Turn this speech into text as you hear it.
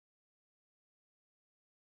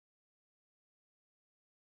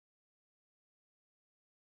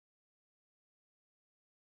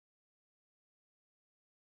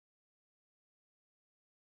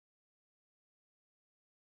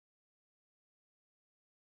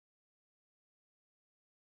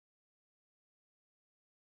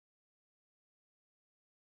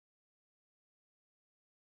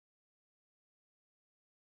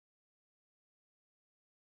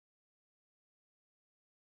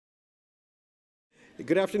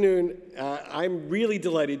Good afternoon. I'm really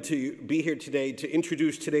delighted to be here today to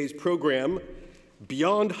introduce today's program,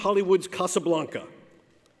 Beyond Hollywood's Casablanca,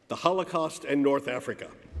 the Holocaust and North Africa.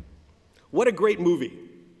 What a great movie.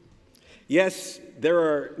 Yes, there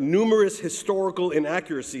are numerous historical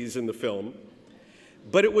inaccuracies in the film,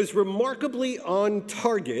 but it was remarkably on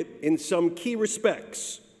target in some key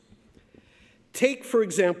respects. Take, for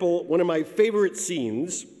example, one of my favorite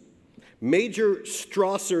scenes, Major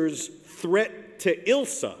Strasser's threat to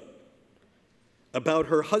Ilsa about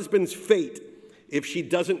her husband's fate if she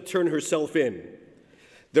doesn't turn herself in.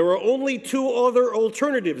 There are only two other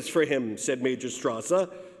alternatives for him, said Major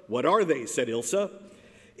Strasser. What are they, said Ilsa.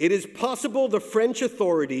 It is possible the French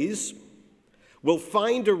authorities will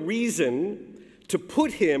find a reason to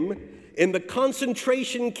put him in the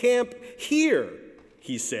concentration camp here,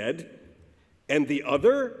 he said. And the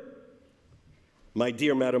other? My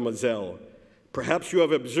dear mademoiselle, perhaps you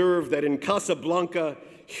have observed that in Casablanca,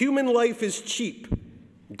 human life is cheap.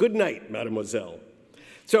 Good night, mademoiselle.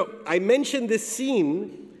 So I mention this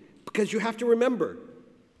scene because you have to remember,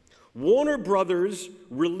 Warner Brothers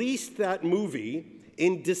released that movie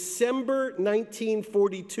in December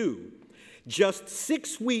 1942, just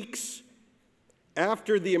 6 weeks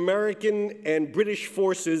after the American and British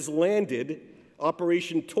forces landed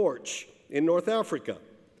Operation Torch in North Africa.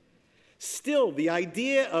 Still, the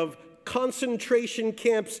idea of concentration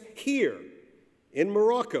camps here in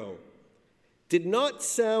Morocco did not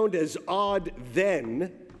sound as odd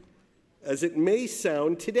then as it may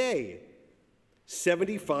sound today,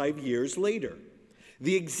 75 years later.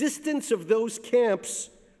 The existence of those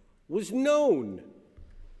camps was known,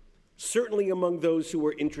 certainly among those who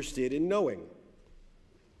were interested in knowing.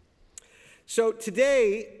 So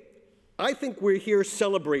today, I think we're here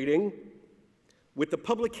celebrating with the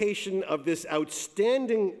publication of this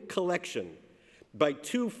outstanding collection by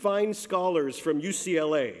two fine scholars from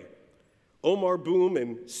UCLA, Omar Boom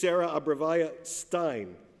and Sarah Abravaya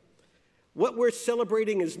Stein. What we're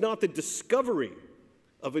celebrating is not the discovery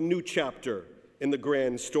of a new chapter in the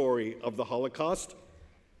grand story of the Holocaust,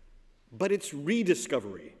 but its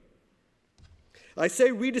rediscovery. I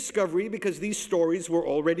say rediscovery because these stories were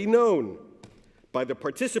already known by the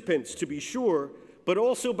participants, to be sure, but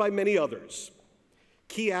also by many others.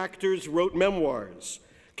 Key actors wrote memoirs.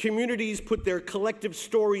 Communities put their collective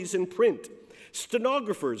stories in print.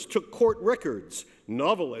 Stenographers took court records.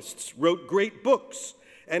 Novelists wrote great books.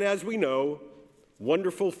 And as we know,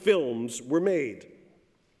 wonderful films were made.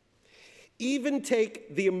 Even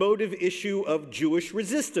take the emotive issue of Jewish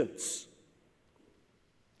resistance.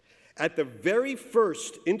 At the very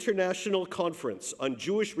first International Conference on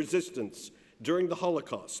Jewish Resistance during the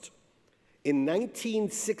Holocaust, in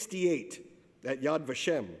 1968, at Yad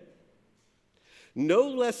Vashem, no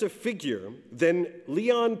less a figure than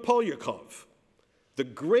Leon Polyakov, the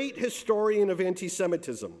great historian of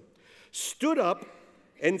anti-Semitism, stood up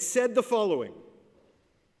and said the following,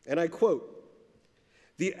 and I quote,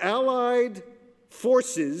 "The Allied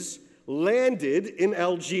forces landed in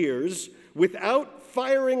Algiers without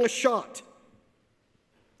firing a shot.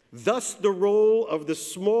 Thus the role of the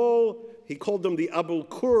small," he called them the Abul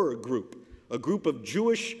Qur group, a group of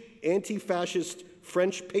Jewish anti-fascist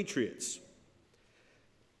French patriots.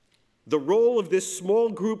 The role of this small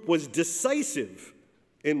group was decisive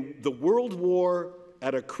in the World War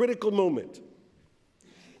at a critical moment.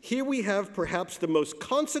 Here we have perhaps the most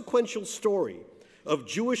consequential story of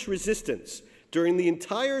Jewish resistance during the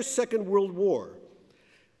entire Second World War,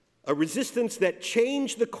 a resistance that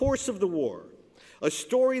changed the course of the war, a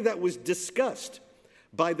story that was discussed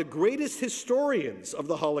by the greatest historians of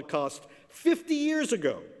the Holocaust 50 years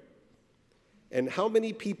ago. And how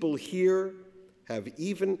many people here have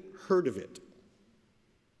even heard of it?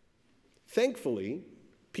 Thankfully,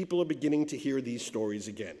 people are beginning to hear these stories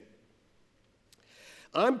again.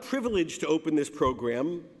 I'm privileged to open this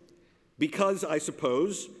program because, I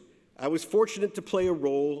suppose, I was fortunate to play a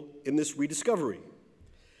role in this rediscovery.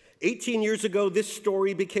 18 years ago, this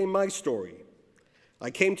story became my story. I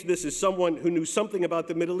came to this as someone who knew something about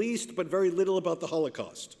the Middle East, but very little about the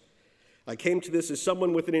Holocaust. I came to this as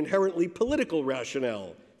someone with an inherently political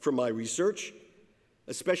rationale for my research,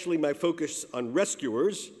 especially my focus on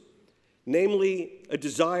rescuers, namely a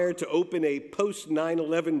desire to open a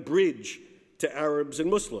post-9/11 bridge to Arabs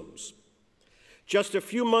and Muslims. Just a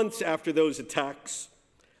few months after those attacks,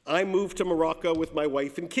 I moved to Morocco with my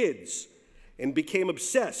wife and kids and became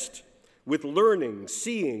obsessed with learning,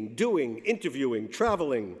 seeing, doing, interviewing,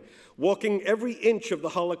 traveling, walking every inch of the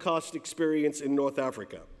Holocaust experience in North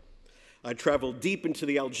Africa. I traveled deep into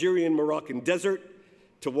the Algerian-Moroccan desert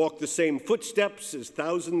to walk the same footsteps as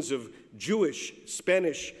thousands of Jewish,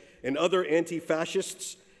 Spanish, and other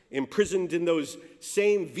anti-fascists imprisoned in those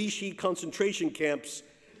same Vichy concentration camps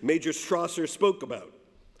Major Strasser spoke about.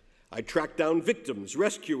 I tracked down victims,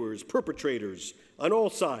 rescuers, perpetrators on all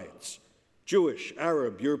sides, Jewish,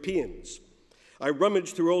 Arab, Europeans. I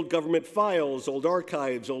rummaged through old government files, old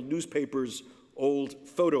archives, old newspapers, old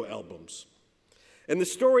photo albums. And the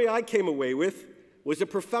story I came away with was a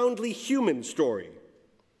profoundly human story,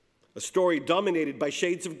 a story dominated by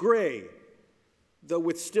shades of gray, though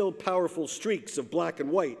with still powerful streaks of black and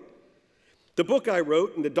white. The book I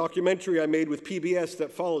wrote and the documentary I made with PBS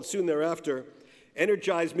that followed soon thereafter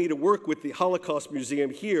energized me to work with the Holocaust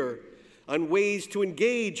Museum here on ways to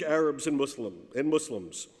engage Arabs and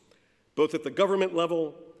Muslims, both at the government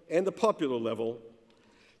level and the popular level,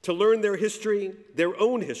 to learn their history, their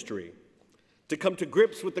own history, to come to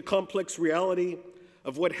grips with the complex reality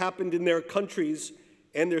of what happened in their countries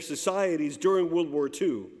and their societies during World War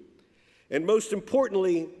II, and most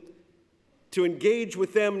importantly, to engage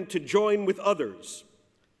with them to join with others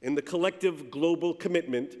in the collective global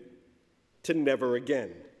commitment to never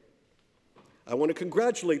again. I want to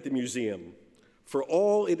congratulate the museum for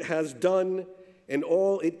all it has done and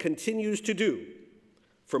all it continues to do,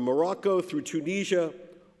 from Morocco through Tunisia,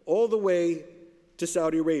 all the way to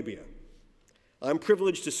Saudi Arabia. I'm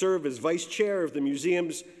privileged to serve as vice chair of the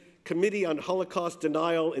museum's Committee on Holocaust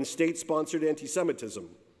Denial and State-Sponsored Anti-Semitism.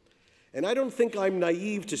 And I don't think I'm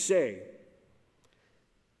naive to say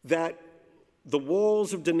that the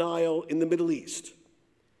walls of denial in the Middle East,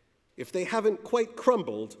 if they haven't quite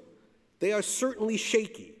crumbled, they are certainly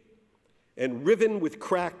shaky and riven with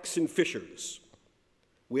cracks and fissures.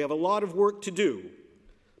 We have a lot of work to do,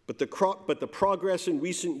 but the progress in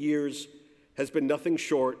recent years has been nothing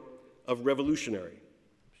short of revolutionary.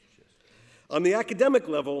 On the academic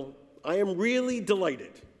level, I am really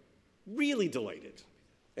delighted,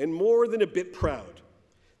 and more than a bit proud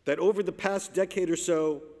that over the past decade or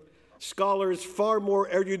so, scholars far more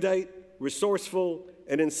erudite, resourceful,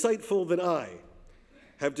 and insightful than I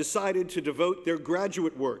have decided to devote their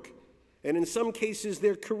graduate work, and in some cases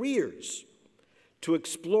their careers, to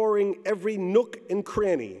exploring every nook and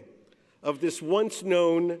cranny of this once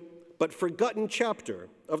known but forgotten chapter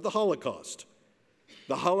of the Holocaust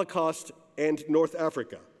and North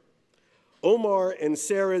Africa. Omar and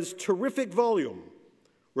Sarah's terrific volume,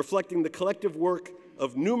 reflecting the collective work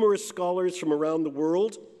of numerous scholars from around the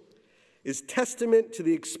world, is testament to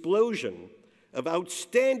the explosion of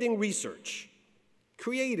outstanding research,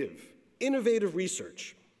 creative, innovative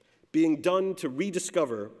research, being done to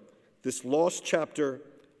rediscover this lost chapter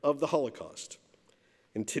of the Holocaust.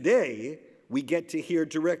 And today, we get to hear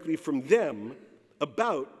directly from them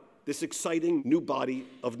about this exciting new body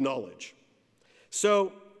of knowledge.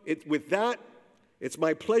 So, with that, it's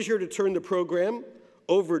my pleasure to turn the program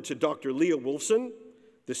over to Dr. Leah Wolfson,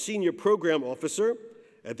 the Senior Program Officer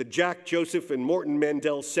at the Jack, Joseph, and Morton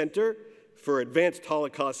Mandel Center for Advanced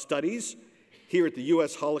Holocaust Studies here at the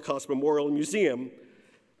U.S. Holocaust Memorial Museum,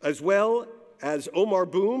 as well as Omar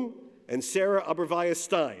Boum and Sarah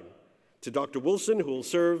Abervaya-Stein, to Dr. Wolfson, who will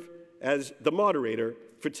serve as the moderator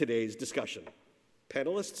for today's discussion.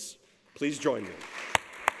 Panelists, please join me.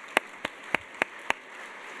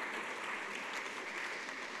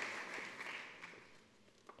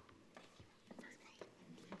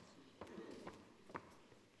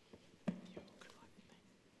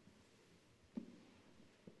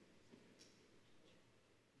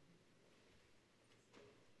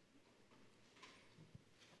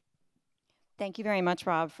 Thank you very much,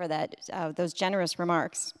 Rob, for those generous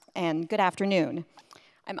remarks, and good afternoon.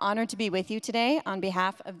 I'm honored to be with you today on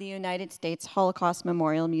behalf of the United States Holocaust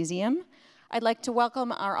Memorial Museum. I'd like to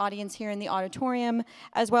welcome our audience here in the auditorium,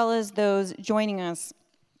 as well as those joining us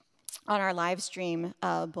on our live stream,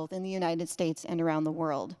 both in the United States and around the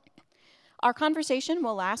world. Our conversation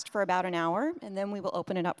will last for about an hour, and then we will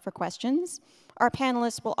open it up for questions. Our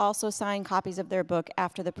panelists will also sign copies of their book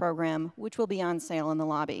after the program, which will be on sale in the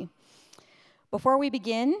lobby. Before we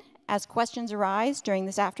begin, as questions arise during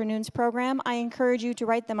this afternoon's program, I encourage you to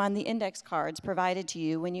write them on the index cards provided to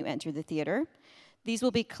you when you enter the theater. These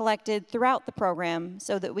will be collected throughout the program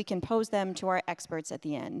so that we can pose them to our experts at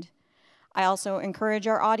the end. I also encourage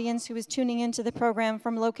our audience who is tuning into the program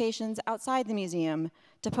from locations outside the museum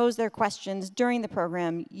to pose their questions during the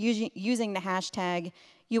program using the hashtag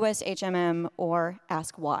USHMM or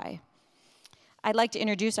AskWhy. I'd like to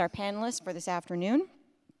introduce our panelists for this afternoon.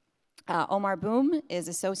 Omar Boum is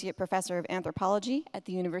Associate Professor of Anthropology at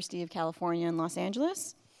the University of California in Los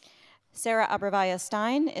Angeles. Sarah Abravaya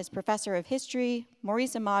Stein is Professor of History,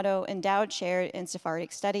 Maurice Amato Endowed Chair in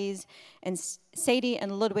Sephardic Studies, and Sadie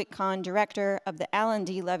and Ludwig Kahn, Director of the Alan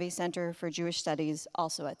D. Levy Center for Jewish Studies,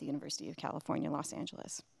 also at the University of California, Los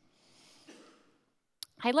Angeles.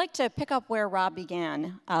 I'd like to pick up where Rob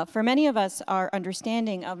began. For many of us, our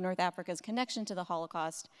understanding of North Africa's connection to the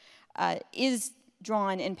Holocaust is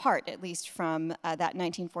drawn in part, at least, from that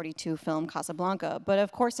 1942 film Casablanca, but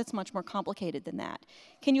of course it's much more complicated than that.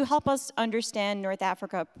 Can you help us understand North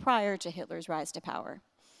Africa prior to Hitler's rise to power?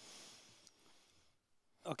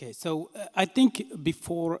 Okay, so I think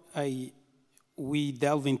before we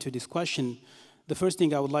delve into this question, the first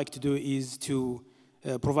thing I would like to do is to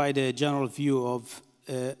provide a general view of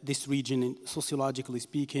this region, sociologically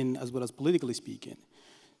speaking, as well as politically speaking.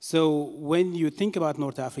 So when you think about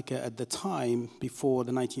North Africa at the time, before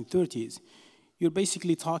the 1930s, you're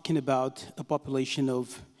basically talking about a population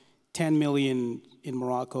of 10 million in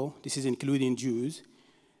Morocco. This is including Jews.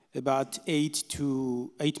 About 8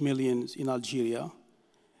 million in Algeria.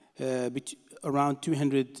 Around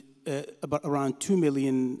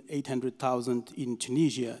 2,800,000 in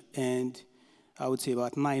Tunisia, and I would say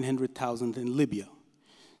about 900,000 in Libya.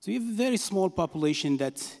 So you have a very small population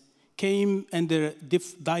that came under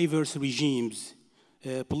diverse regimes,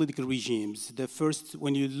 political regimes. The first,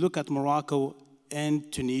 when you look at Morocco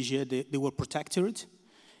and Tunisia, they were protectorate,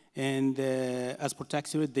 and as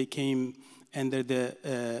protectorate, they came under the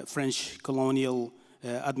French colonial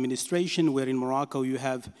administration, where in Morocco you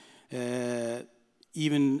have,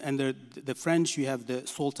 even under the French, you have the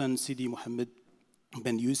Sultan Sidi Mohammed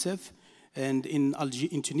Ben Youssef, and in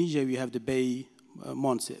Tunisia, you have the Bey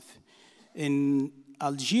Monsef. In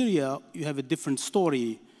Algeria, you have a different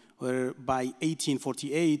story, where by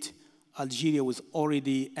 1848, Algeria was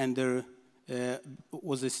already under,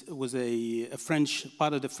 was a French,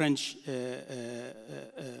 part of the French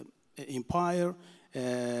empire.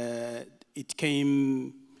 It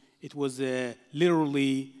was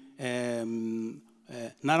literally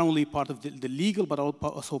not only part of the legal, but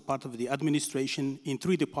also part of the administration in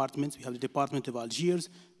 3 departments. We have the Department of Algiers,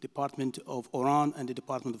 Department of Oran, and the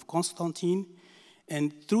Department of Constantine.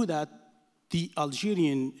 And through that, the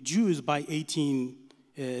Algerian Jews by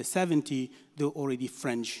 1870, they were already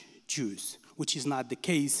French Jews, which is not the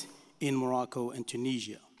case in Morocco and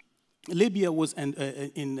Tunisia. Libya was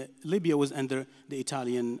under the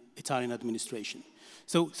Italian administration.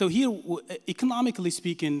 So here, economically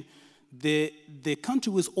speaking, the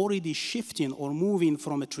country was already shifting or moving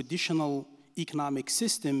from a traditional economic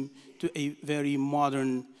system to a very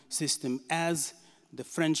modern system as the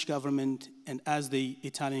French government and as the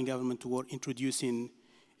Italian government were introducing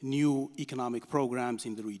new economic programs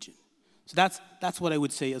in the region. So that's what I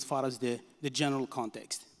would say as far as the general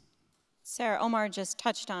context. Sarah, Omar just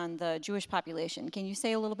touched on the Jewish population. Can you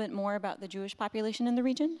say a little bit more about the Jewish population in the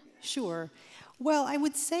region? Sure. Well, I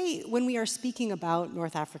would say when we are speaking about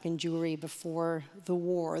North African Jewry before the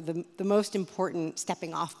war, the most important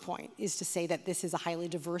stepping off point is to say that this is a highly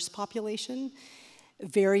diverse population,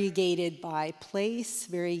 variegated by place,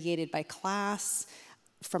 variegated by class,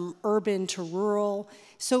 from urban to rural.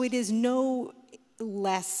 So it is no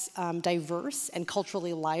less diverse and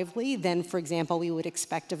culturally lively than, for example, we would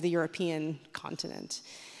expect of the European continent.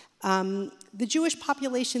 The Jewish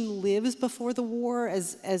population lives before the war,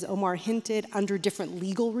 as Omar hinted, under different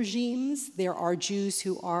legal regimes. There are Jews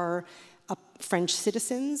who are French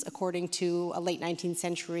citizens, according to a late 19th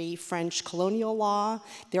century French colonial law.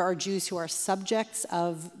 There are Jews who are subjects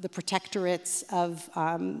of the protectorates of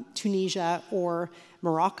Tunisia or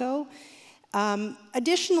Morocco.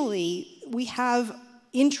 Additionally, we have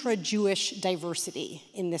intra-Jewish diversity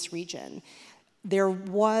in this region. There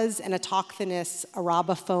was an autochthonous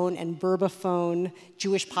Arabophone and Berbophone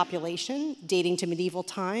Jewish population dating to medieval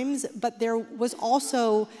times, but there was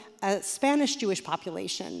also a Spanish Jewish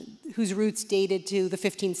population whose roots dated to the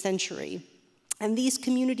 15th century. And these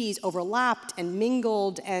communities overlapped and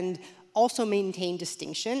mingled and also maintained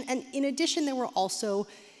distinction. And in addition, there were also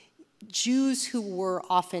Jews who were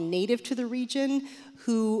often native to the region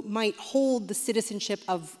who might hold the citizenship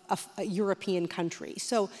of a European country.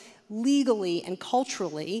 So legally and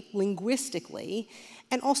culturally, linguistically,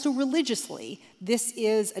 and also religiously, this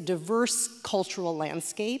is a diverse cultural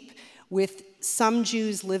landscape with some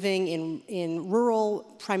Jews living in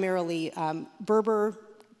rural, primarily Berber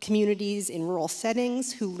communities in rural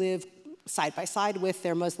settings who live side by side with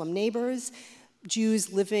their Muslim neighbors,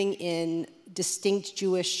 Jews living in distinct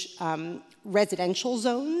Jewish residential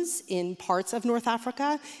zones in parts of North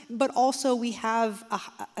Africa, but also we have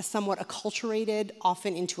a somewhat acculturated,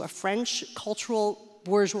 often into a French cultural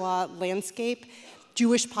bourgeois landscape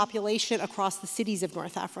Jewish population across the cities of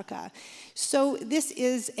North Africa. So this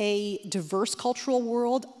is a diverse cultural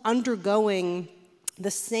world undergoing the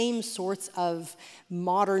same sorts of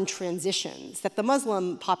modern transitions that the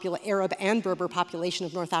Muslim Arab and Berber population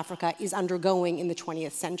of North Africa is undergoing in the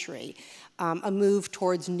 20th century. A move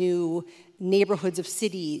towards new neighborhoods of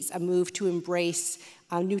cities, a move to embrace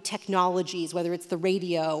new technologies, whether it's the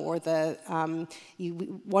radio or the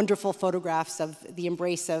wonderful photographs of the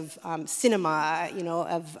embrace of cinema,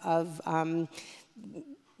 of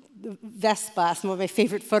Vespa. Some of my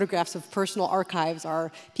favorite photographs of personal archives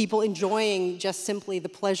are people enjoying just simply the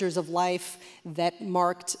pleasures of life that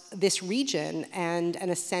marked this region and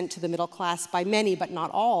an ascent to the middle class by many, but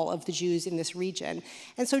not all, of the Jews in this region.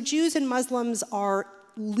 And so Jews and Muslims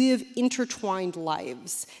live intertwined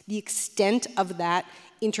lives. The extent of that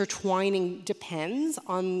intertwining depends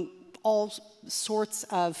on all sorts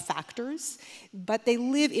of factors, but they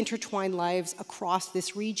live intertwined lives across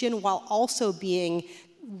this region while also being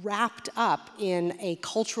wrapped up in a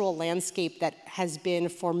cultural landscape that has been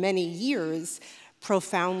for many years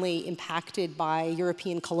profoundly impacted by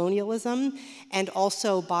European colonialism and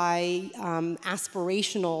also by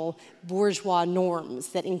aspirational bourgeois norms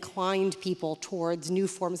that inclined people towards new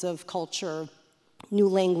forms of culture, new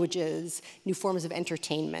languages, new forms of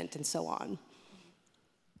entertainment, and so on.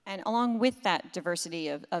 And along with that diversity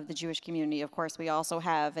of the Jewish community, of course, we also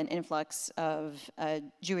have an influx of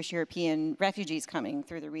Jewish European refugees coming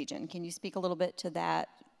through the region. Can you speak a little bit to that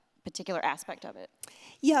particular aspect of it?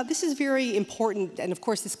 Yeah, this is very important, and of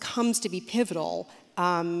course this comes to be pivotal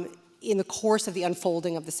in the course of the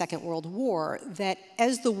unfolding of the Second World War, that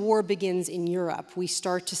as the war begins in Europe, we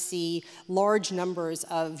start to see large numbers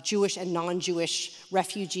of Jewish and non-Jewish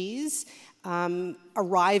refugees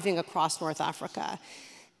arriving across North Africa.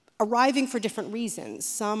 Arriving for different reasons.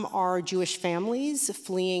 Some are Jewish families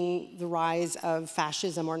fleeing the rise of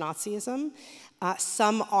fascism or Nazism.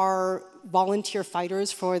 Some are volunteer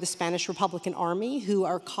fighters for the Spanish Republican Army who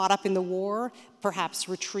are caught up in the war, perhaps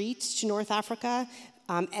retreat to North Africa,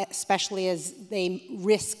 especially as they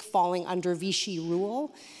risk falling under Vichy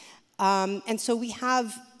rule. And so we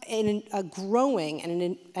have a growing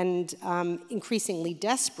and increasingly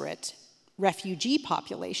desperate refugee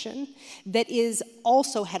population that is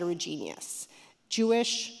also heterogeneous.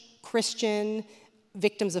 Jewish, Christian,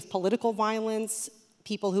 victims of political violence,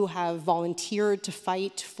 people who have volunteered to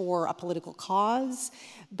fight for a political cause,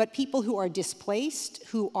 but people who are displaced,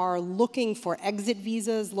 who are looking for exit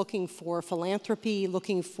visas, looking for philanthropy,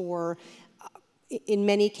 looking for, in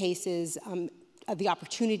many cases, the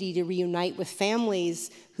opportunity to reunite with families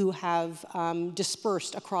who have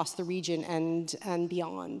dispersed across the region and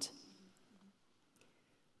beyond.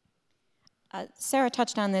 Sarah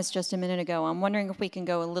touched on this just a minute ago. I'm wondering if we can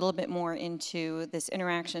go a little bit more into this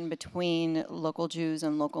interaction between local Jews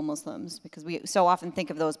and local Muslims, because we so often think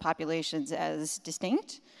of those populations as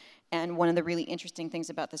distinct. And one of the really interesting things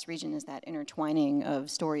about this region is that intertwining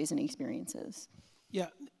of stories and experiences. Yeah.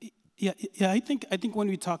 I think when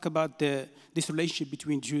we talk about this relationship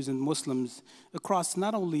between Jews and Muslims across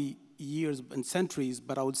not only years and centuries,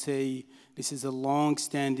 but I would say this is a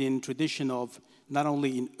long-standing tradition of not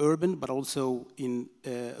only in urban, but also in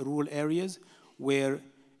rural areas, where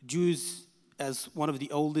Jews, as one of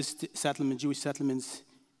the oldest Jewish settlements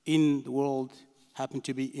in the world, happen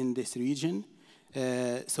to be in this region.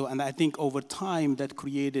 And I think over time that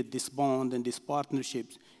created this bond and this partnership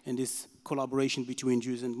and this collaboration between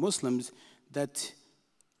Jews and Muslims that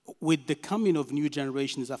with the coming of new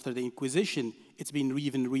generations after the Inquisition, it's been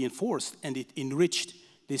even reinforced, and it enriched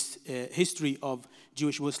this history of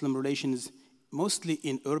Jewish-Muslim relations mostly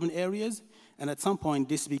in urban areas, and at some point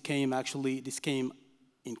this came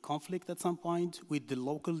in conflict at some point with the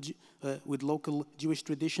local Jewish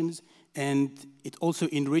traditions, and it also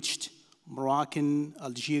enriched Moroccan,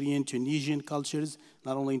 Algerian, Tunisian cultures,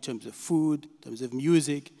 not only in terms of food, in terms of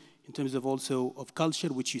music, in terms of also of culture,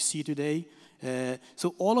 which you see today.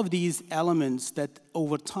 So all of these elements that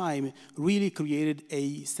over time really created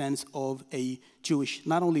a sense of a Jewish,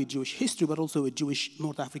 not only Jewish history, but also a Jewish,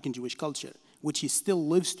 North African Jewish culture, which still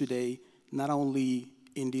lives today, not only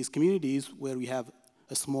in these communities where we have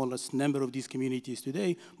a smallest number of these communities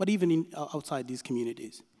today, but even outside these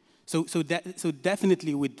communities. So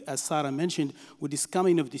definitely, as Sarah mentioned, with this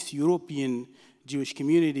coming of these European Jewish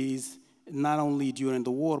communities, not only during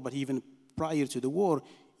the war, but even prior to the war,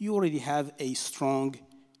 you already have a strong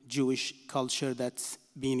Jewish culture that's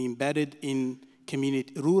been embedded in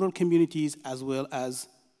rural communities as well as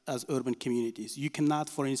urban communities. You cannot,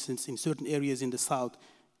 for instance, in certain areas in the south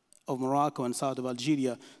of Morocco and south of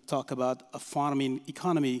Algeria, talk about a farming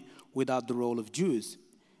economy without the role of Jews.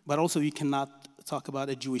 But also you cannot talk about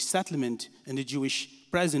a Jewish settlement and a Jewish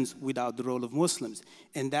presence without the role of Muslims.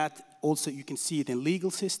 And that also, you can see it in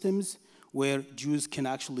legal systems, where Jews can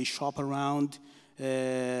actually shop around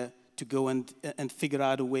to go and figure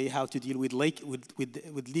out a way how to deal with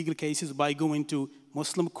legal cases by going to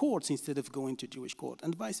Muslim courts instead of going to Jewish court,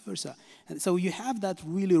 and vice versa. And so you have that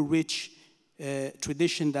really rich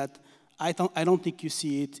tradition that I don't think you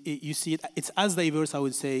see it. You see it. It's as diverse, I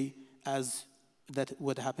would say, as that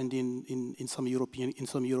what happened in some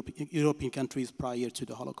European countries prior to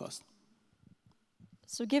the Holocaust.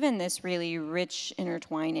 So given this really rich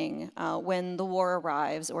intertwining, when the war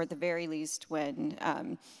arrives, or at the very least when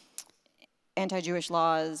anti-Jewish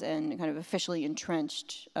laws and kind of officially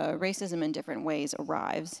entrenched racism in different ways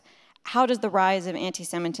arrives, how does the rise of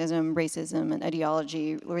anti-Semitism, racism, and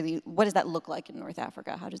ideology really, what does that look like in North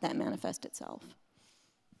Africa? How does that manifest itself?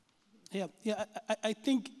 I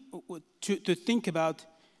think to think about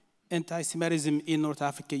anti-Semitism in North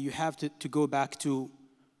Africa, you have to go back to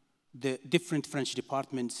the different French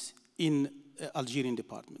departments in Algerian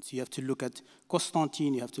departments. You have to look at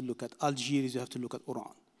Constantine, you have to look at Algiers, you have to look at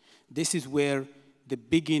Oran. This is where the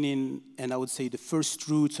beginning, and I would say the first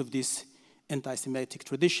roots of this anti-Semitic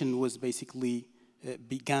tradition was basically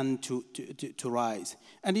began to rise.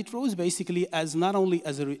 And it rose basically as not only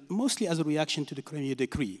mostly as a reaction to the Crimea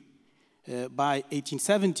Decree. By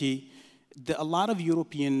 1870, a lot of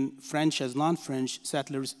European, French as non-French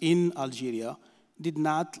settlers in Algeria did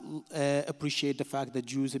not appreciate the fact that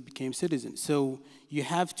Jews became citizens. So you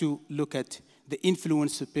have to look at the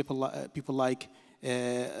influence of people like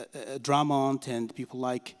Drummond and people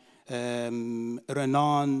like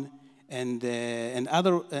Renan and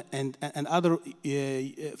other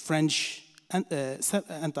French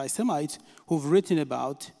anti-Semites who've written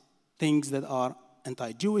about things that are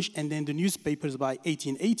anti-Jewish, and then the newspapers by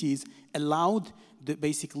 1880s allowed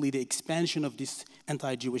basically the expansion of this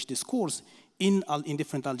anti-Jewish discourse in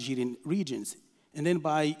different Algerian regions. And then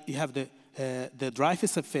you have the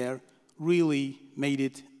Dreyfus affair really made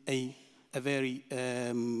it a very,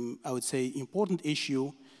 I would say, important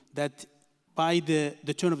issue that by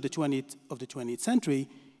the turn of the 20th century,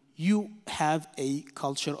 you have a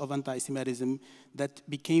culture of anti-Semitism that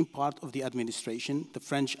became part of the administration, the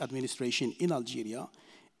French administration in Algeria.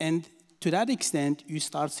 And to that extent, you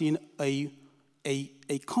start seeing a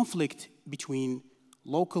conflict between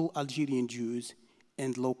local Algerian Jews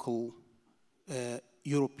and local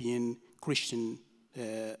European Christian,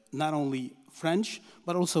 not only French,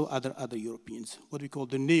 but also other Europeans, what we call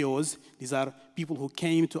the neos. These are people who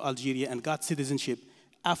came to Algeria and got citizenship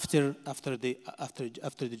after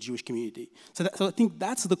the Jewish community. So I think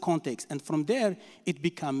that's the context, and from there it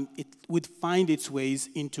would find its ways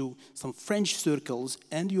into some French circles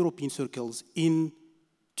and European circles in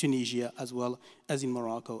Tunisia as well as in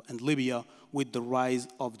Morocco and Libya, with the rise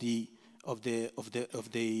of the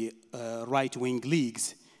right-wing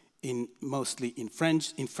leagues mostly in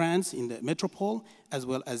France, in the metropole, as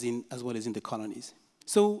well as in the colonies.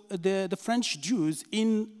 So the French Jews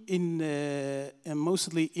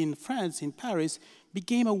mostly in France, in Paris,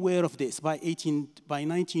 became aware of this. By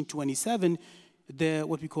 1927,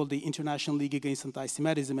 what we call the International League Against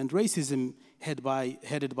Anti-Semitism and Racism, headed by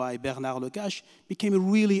Bernard Lecache,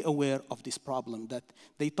 became really aware of this problem. That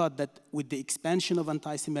they thought that with the expansion of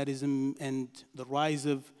anti-Semitism and the rise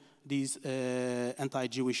of these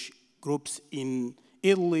anti-Jewish groups in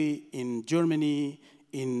Italy, in Germany,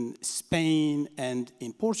 in Spain, and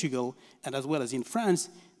in Portugal, and as well as in France,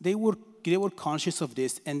 they were conscious of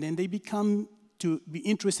this, and then they become to be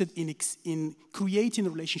interested in creating a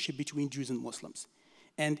relationship between Jews and Muslims,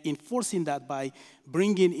 and enforcing that by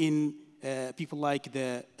bringing in people like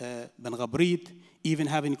the Ben Ghabrit, even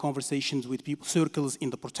having conversations with circles in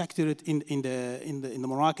the protectorate, in the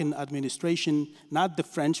Moroccan administration, not the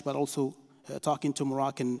French, but also talking to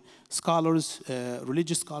Moroccan scholars,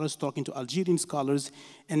 religious scholars, talking to Algerian scholars,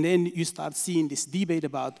 and then you start seeing this debate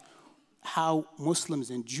about how Muslims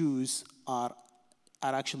and Jews are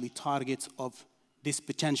actually targets of this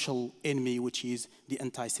potential enemy, which is the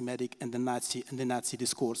anti-Semitic and the Nazi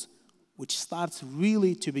discourse, which starts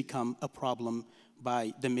really to become a problem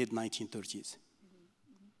by the mid-1930s.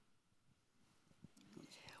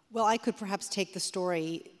 Well, I could perhaps take the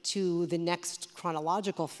story to the next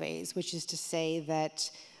chronological phase, which is to say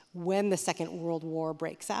that when the Second World War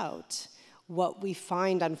breaks out, what we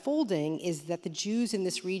find unfolding is that the Jews in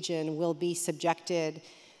this region will be subjected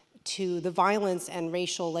to the violence and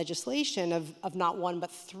racial legislation of not one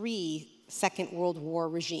but three Second World War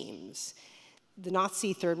regimes. The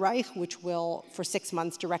Nazi Third Reich, which will for 6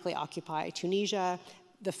 months directly occupy Tunisia,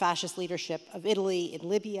 the fascist leadership of Italy in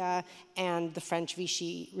Libya, and the French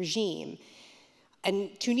Vichy regime. And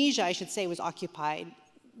Tunisia, I should say, was occupied.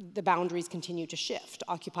 The boundaries continue to shift,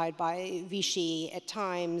 occupied by Vichy at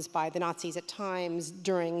times, by the Nazis at times,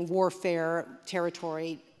 during warfare,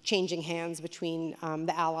 territory changing hands between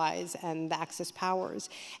the Allies and the Axis powers.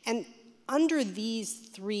 And under these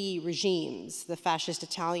three regimes, the fascist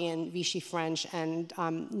Italian, Vichy French, and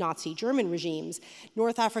Nazi German regimes,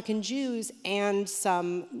 North African Jews and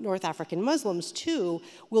some North African Muslims too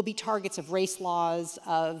will be targets of race laws,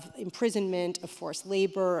 of imprisonment, of forced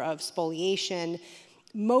labor, of spoliation.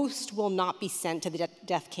 Most will not be sent to the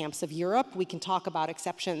death camps of Europe. We can talk about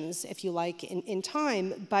exceptions, if you like, in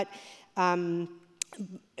time, but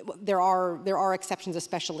there are exceptions,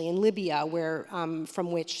 especially in Libya, where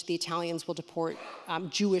from which the Italians will deport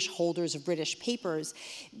Jewish holders of British papers.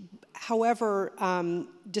 However,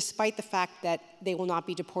 despite the fact that they will not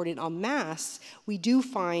be deported en masse, we do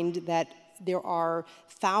find that there are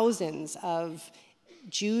thousands of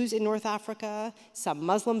Jews in North Africa, some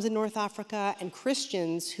Muslims in North Africa, and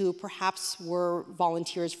Christians who perhaps were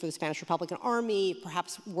volunteers for the Spanish Republican Army,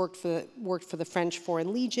 perhaps worked for the French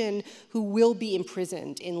Foreign Legion, who will be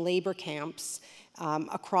imprisoned in labor camps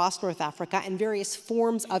across North Africa and various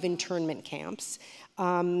forms of internment camps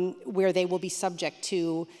where they will be subject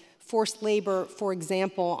to forced labor, for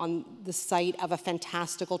example, on the site of a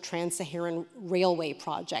fantastical trans-Saharan railway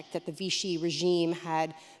project that the Vichy regime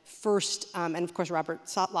had first, and of course Robert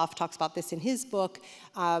Satloff talks about this in his book,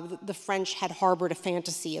 the French had harbored a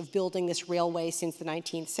fantasy of building this railway since the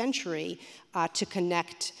 19th century to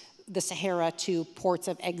connect the Sahara to ports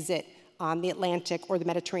of exit on the Atlantic or the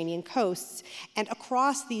Mediterranean coasts. And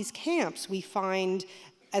across these camps we find,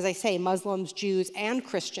 as I say, Muslims, Jews, and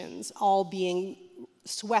Christians all being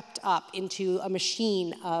swept up into a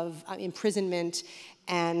machine of imprisonment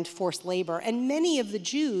and forced labor. And many of the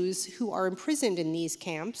Jews who are imprisoned in these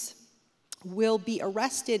camps will be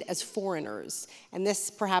arrested as foreigners. And this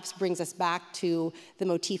perhaps brings us back to the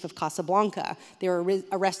motif of Casablanca. They're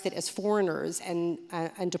arrested as foreigners and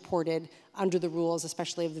deported under the rules,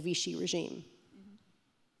 especially of the Vichy regime.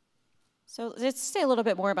 So let's say a little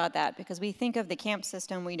bit more about that, because we think of the camp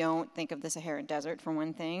system, we don't think of the Saharan Desert for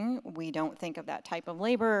one thing. We don't think of that type of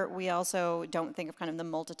labor. We also don't think of kind of the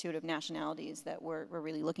multitude of nationalities that we're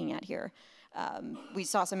really looking at here. We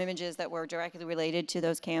saw some images that were directly related to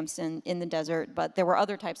those camps in the desert, but there were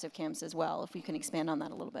other types of camps as well, if we can expand on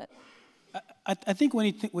that a little bit. I think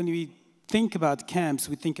when we think about camps,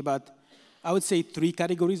 we think about, I would say, three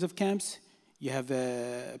categories of camps. You have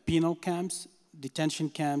penal camps, detention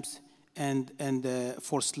camps, and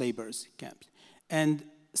forced labor camps. And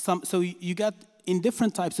so you got in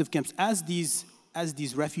different types of camps, as these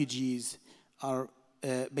refugees are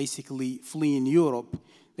basically fleeing Europe,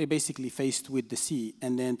 they're basically faced with the sea.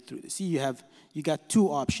 And then through the sea you got two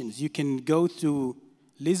options. You can go to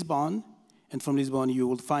Lisbon, and from Lisbon you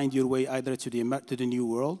will find your way either to the New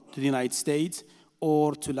World, to the United States,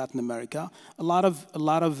 or to Latin America. A lot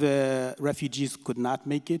of refugees could not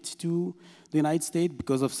make it to the United States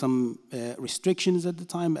because of some restrictions at the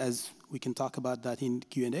time, as we can talk about that in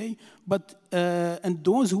Q&A. But and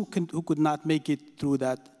those who could not make it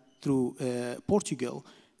through Portugal,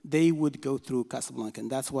 they would go through Casablanca,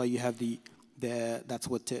 and that's why you have that's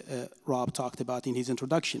what Rob talked about in his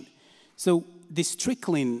introduction. So this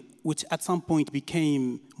trickling, which at some point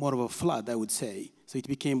became more of a flood, I would say. So it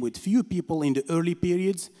became with few people in the early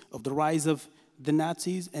periods of the rise of the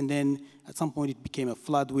Nazis, and then at some point it became a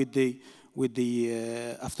flood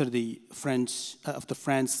after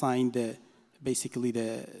France signed basically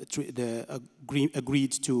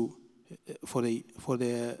agreed to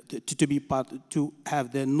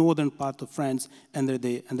have the northern part of France under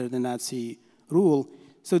the Nazi rule.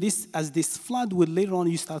 So as this flood would later on,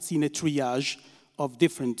 you start seeing a triage of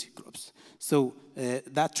different groups. So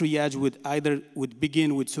that triage would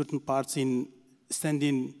begin with certain parts in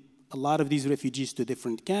sending a lot of these refugees to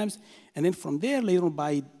different camps, and then from there later on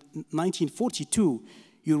by 1942,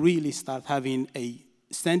 you really start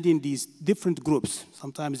sending these different groups,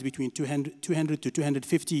 sometimes between 200 to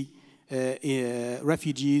 250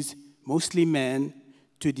 refugees, mostly men,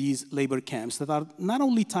 to these labor camps that are not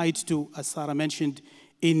only tied to, as Sarah mentioned,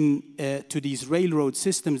 to these railroad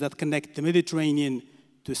systems that connect the Mediterranean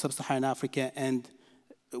to sub-Saharan Africa, and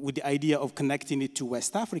with the idea of connecting it to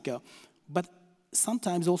West Africa, but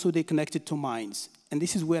sometimes also they connect it to mines. And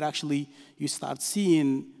this is where actually you start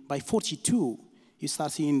seeing, by 42, you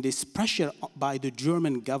start seeing this pressure by the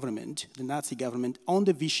German government, the Nazi government, on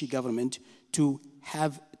the Vichy government to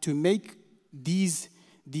make these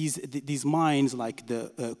these mines like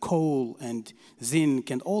the coal and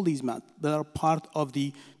zinc and all these that are part of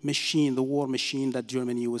the machine, the war machine that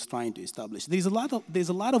Germany was trying to establish. There's a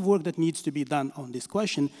lot of work that needs to be done on this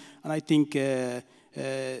question, and I think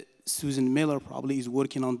Susan Miller probably is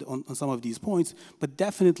working on some of these points, but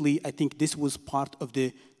definitely I think this was part of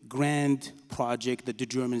the grand project that the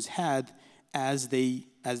Germans had as they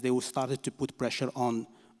started to put pressure on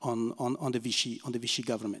the Vichy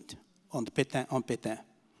government, on Pétain.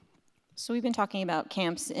 So we've been talking about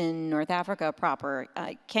camps in North Africa proper.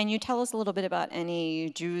 Can you tell us a little bit about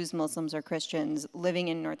any Jews, Muslims, or Christians living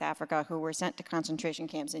in North Africa who were sent to concentration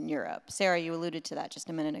camps in Europe? Sarah, you alluded to that just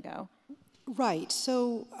a minute ago. Right.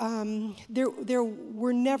 So there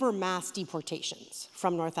were never mass deportations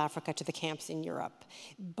from North Africa to the camps in Europe.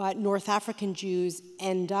 But North African Jews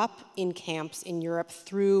end up in camps in Europe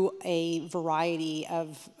through a variety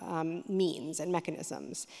of means and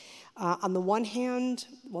mechanisms. On the one hand,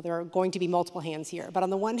 well, there are going to be multiple hands here, but on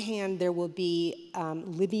the one hand, there will be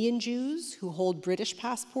Libyan Jews who hold British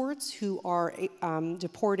passports who are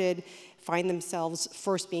deported, find themselves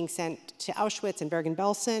first being sent to Auschwitz and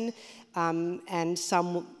Bergen-Belsen, and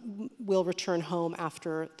some will return home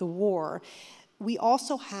after the war. We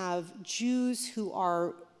also have Jews who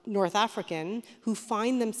are North African who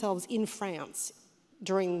find themselves in France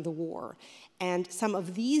during the war. And some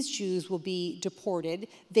of these Jews will be deported.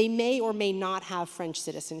 They may or may not have French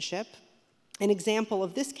citizenship. An example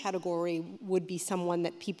of this category would be someone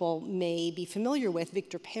that people may be familiar with,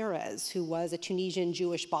 Victor Perez, who was a Tunisian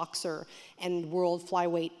Jewish boxer and world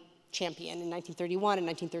flyweight champion in 1931 and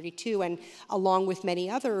 1932, and along with many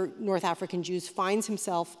other North African Jews, finds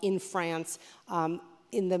himself in France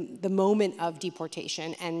in the moment of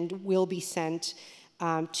deportation and will be sent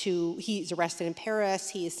he's arrested in Paris,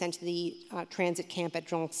 he is sent to the transit camp at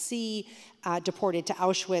Drancy, deported to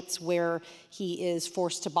Auschwitz, where he is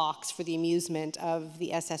forced to box for the amusement of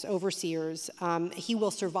the SS overseers. He will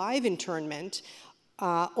survive internment,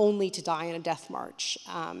 only to die in a death march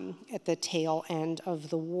at the tail end of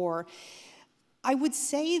the war. I would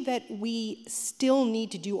say that we still need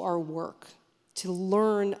to do our work to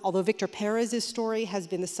learn, although Victor Perez's story has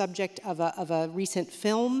been the subject of a recent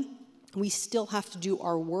film, we still have to do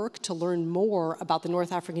our work to learn more about the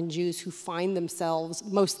North African Jews who find themselves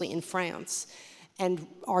mostly in France and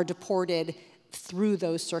are deported through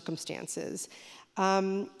those circumstances.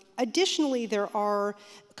 Additionally, there are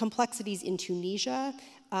complexities in Tunisia.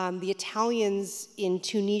 The Italians in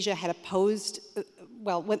Tunisia had opposed,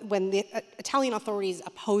 when the Italian authorities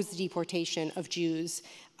opposed the deportation of Jews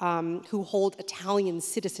who hold Italian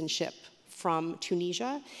citizenship from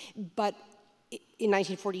Tunisia, but in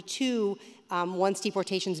 1942, once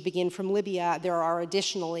deportations begin from Libya, there are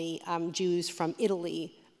additionally Jews from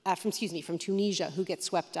from Tunisia who get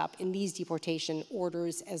swept up in these deportation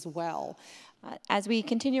orders as well. As we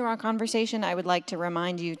continue our conversation, I would like to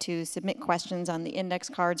remind you to submit questions on the index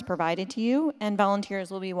cards provided to you, and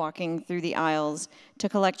volunteers will be walking through the aisles to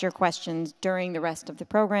collect your questions during the rest of the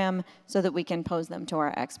program so that we can pose them to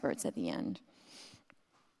our experts at the end.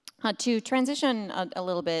 To transition a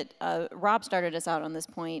little bit, Rob started us out on this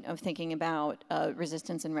point of thinking about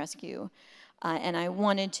resistance and rescue. And I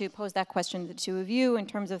wanted to pose that question to the two of you in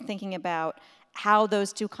terms of thinking about how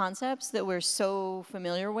those two concepts that we're so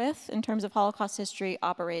familiar with in terms of Holocaust history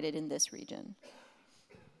operated in this region.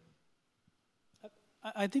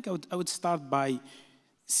 I think I would start by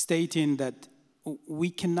stating that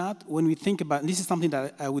we cannot, when we think about, and this is something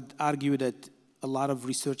that I would argue that a lot of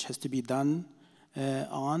research has to be done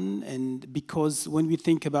on, and because when we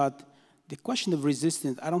think about the question of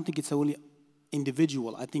resistance, I don't think it's only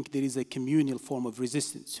individual. I think there is a communal form of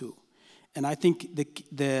resistance too. And I think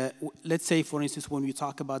let's say, for instance, when we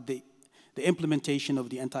talk about the implementation of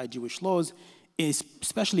the anti-Jewish laws,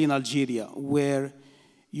 especially in Algeria, where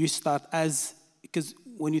you start because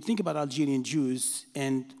when you think about Algerian Jews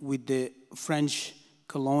and with the French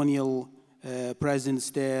colonial presence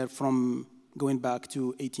there from going back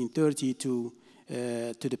to 1830 to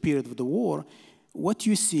the period of the war, what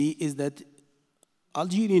you see is that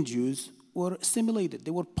Algerian Jews were assimilated.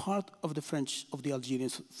 They were part of the French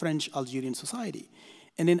Algerian society.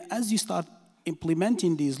 And then as you start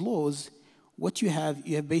implementing these laws, what you have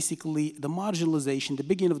basically the marginalization, the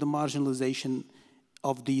beginning of the marginalization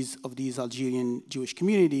of these Algerian Jewish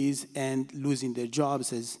communities and losing their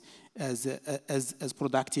jobs as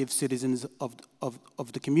productive citizens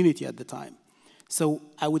of the community at the time. So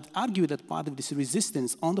I would argue that part of this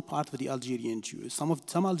resistance on the part of the Algerian Jews,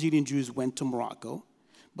 some Algerian Jews went to Morocco,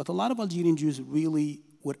 but a lot of Algerian Jews really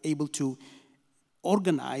were able to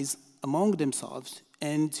organize among themselves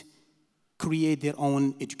and create their own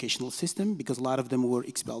educational system, because a lot of them were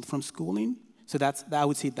expelled from schooling. So I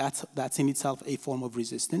would say that's in itself a form of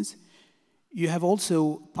resistance. You have also,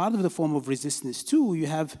 part of the form of resistance too, you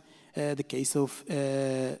have the case of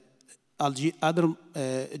other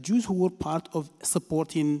Jews who were part of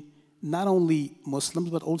supporting not only Muslims,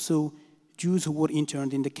 but also Jews who were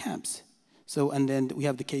interned in the camps. So, and then we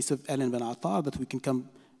have the case of Ellen Ben Attar that we can come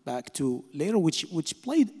back to later,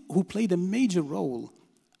 who played a major role,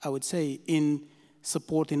 I would say, in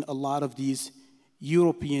supporting a lot of these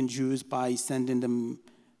European Jews by sending them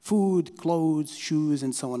food, clothes, shoes,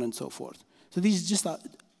 and so on and so forth. So these just are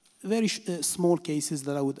very small cases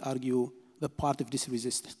that I would argue the part of this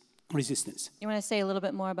resistance. You want to say a little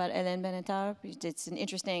bit more about Ellen Ben Attar? It's an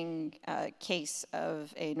interesting case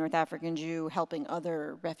of a North African Jew helping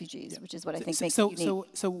other refugees, which is what I think makes it unique.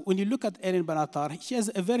 So when you look at Ellen Ben Attar, she has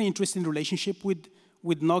a very interesting relationship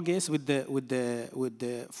with Nogues, with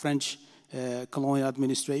the French colonial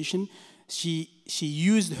administration. She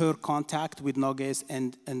used her contact with Nogues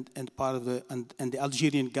and part of the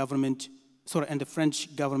Algerian government, and the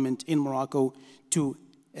French government in Morocco to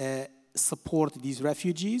support these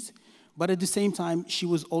refugees. But at the same time, she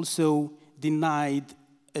was also denied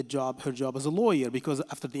her job as a lawyer, because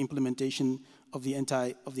after the implementation of the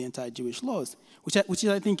anti-Jewish laws, which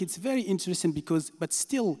I think it's very interesting, but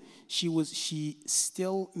still she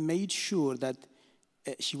still made sure that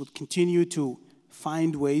she would continue to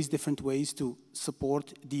find different ways to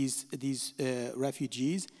support these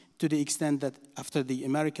refugees, to the extent that after the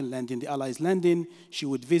American landing, the Allies landing, she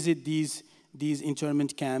would visit these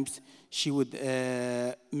internment camps. She would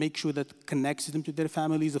make sure that connects them to their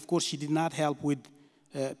families. Of course, she did not help with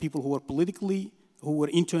people who were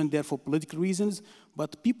interned there for political reasons,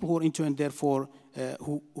 but people who were interned there for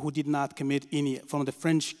who did not commit any, from the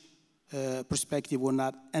French perspective, were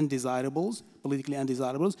not undesirables, politically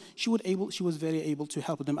undesirables. She was very able to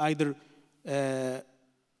help them either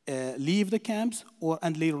leave the camps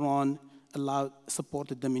and later on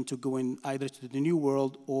supported them into going either to the New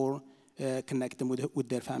World or connect them with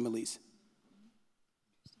their families.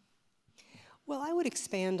 Well, I would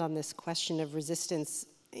expand on this question of resistance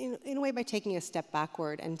in a way by taking a step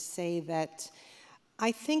backward and say that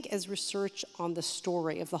I think as research on the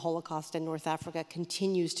story of the Holocaust in North Africa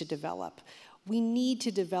continues to develop, we need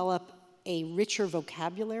to develop a richer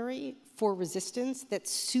vocabulary for resistance that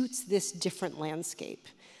suits this different landscape.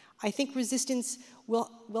 I think resistance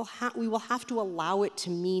we will have to allow it to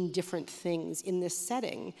mean different things in this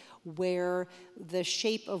setting where the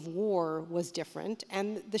shape of war was different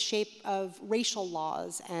and the shape of racial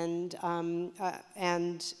laws and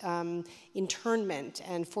internment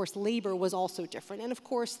and forced labor was also different. And of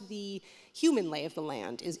course, the human lay of the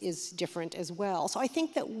land is different as well. So I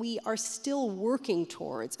think that we are still working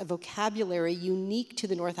towards a vocabulary unique to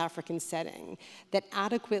the North African setting that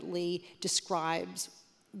adequately describes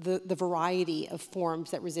the variety of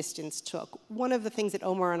forms that resistance took. One of the things that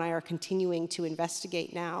Omar and I are continuing to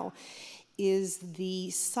investigate now is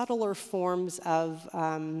the subtler forms of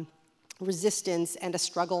resistance and a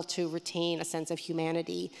struggle to retain a sense of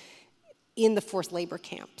humanity in the forced labor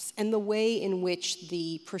camps, and the way in which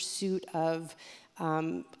the pursuit of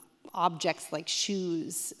objects like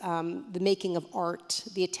shoes, the making of art,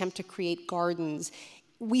 the attempt to create gardens,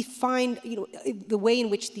 we find, the way in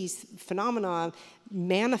which these phenomena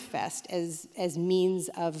manifest as means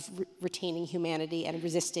of retaining humanity and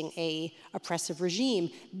resisting an oppressive regime,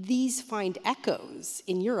 these find echoes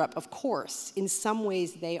in Europe, of course. In some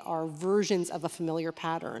ways, they are versions of a familiar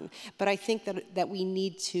pattern. But I think that we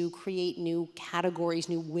need to create new categories,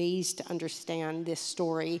 new ways to understand this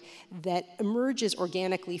story that emerges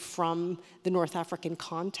organically from the North African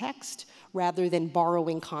context, rather than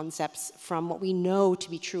borrowing concepts from what we know to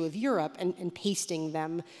be true of Europe and pasting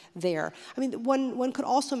them there. I mean, one could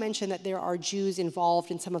also mention that there are Jews involved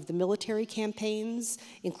in some of the military campaigns,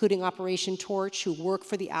 including Operation Torch, who work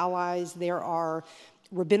for the Allies. There are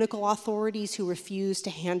rabbinical authorities who refuse to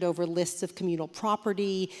hand over lists of communal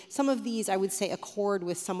property. Some of these, I would say, accord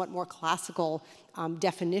with somewhat more classical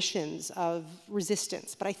definitions of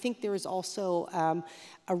resistance. But I think there is also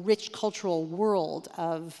a rich cultural world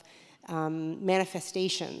of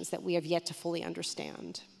manifestations that we have yet to fully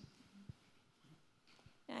understand.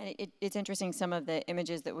 It's interesting, some of the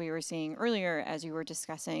images that we were seeing earlier as you were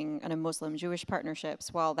discussing kind of Muslim-Jewish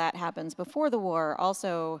partnerships. While that happens before the war,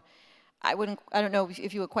 also, I don't know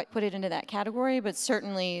if you would quite put it into that category, but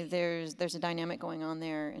certainly there's a dynamic going on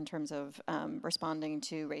there in terms of responding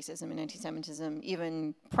to racism and anti-Semitism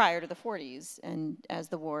even prior to the 40s and as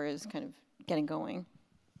the war is kind of getting going.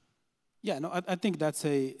 Yeah, no, I think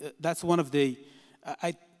that's one of the,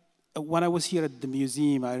 when I was here at the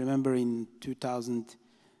museum, I remember in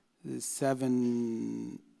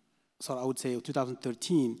 2007, so I would say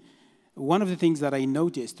 2013, one of the things that I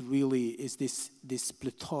noticed really is this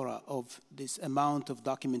plethora of this amount of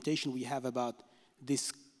documentation we have about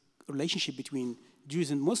this relationship between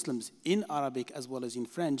Jews and Muslims in Arabic as well as in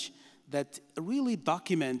French that really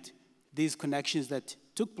document these connections that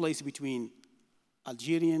took place between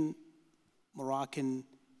Algerian, Moroccan,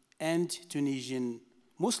 and Tunisian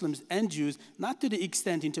Muslims and Jews, not to the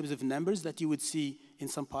extent in terms of numbers that you would see in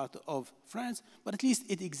some part of France, but at least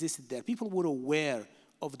it existed there. People were aware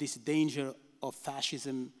of this danger of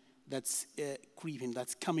fascism that's creeping,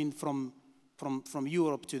 that's coming from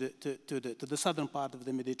Europe to the southern part of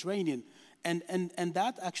the Mediterranean. And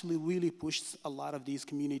that actually really pushed a lot of these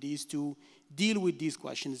communities to deal with these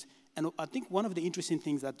questions. And I think one of the interesting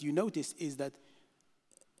things that you notice is that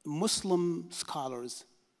Muslim scholars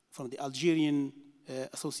from the Algerian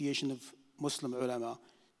Association of Muslim Ulama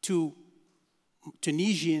to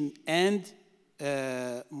Tunisian and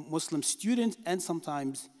Muslim students and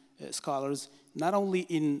sometimes scholars, not only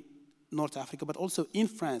in North Africa, but also in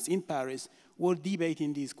France, in Paris, were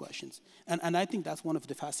debating these questions. And I think that's one of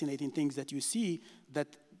the fascinating things that you see that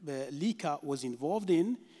LICA was involved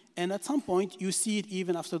in, and at some point you see it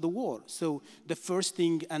even after the war. So the first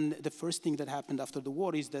thing that happened after the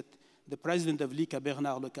war is that the president of LICA,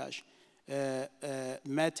 Bernard Lecage,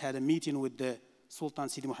 had a meeting with the Sultan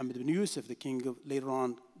Sidi Mohammed bin Yusuf, later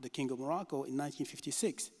on the king of Morocco, in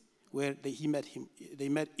 1956, where they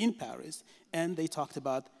met in Paris, and they talked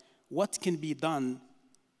about what can be done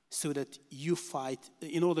so that you fight,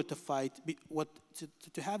 in order to fight,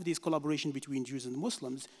 to have this collaboration between Jews and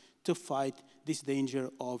Muslims to fight this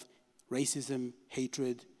danger of racism,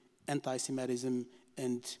 hatred, anti-Semitism,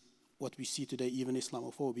 and what we see today, even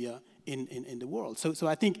Islamophobia in the world. So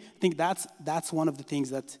I think that's one of the things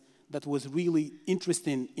that was really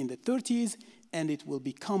interesting in the 30s, and it will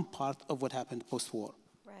become part of what happened post-war.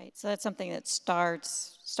 Right, so that's something that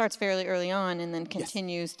starts fairly early on and then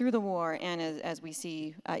continues through the war, and as we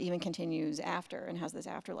see, even continues after and has this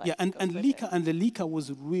afterlife. Yeah, and the LICA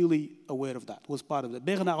was really aware of that, was part of that.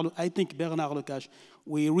 I think Bernard Lecage,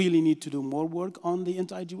 we really need to do more work on the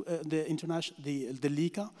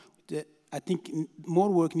LICA. I think more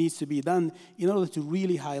work needs to be done in order to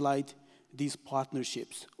really highlight these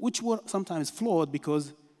partnerships, which were sometimes flawed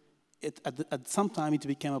because at some time it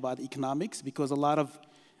became about economics, because a lot of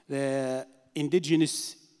the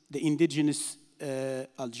indigenous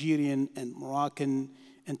Algerian and Moroccan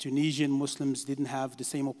and Tunisian Muslims didn't have the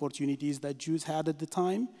same opportunities that Jews had at the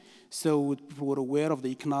time. So people were aware of the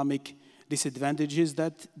economic disadvantages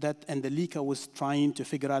and the LICA was trying to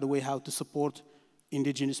figure out a way how to support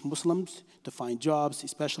indigenous Muslims to find jobs,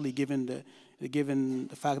 especially given the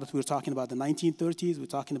fact that we're talking about the 1930s, we're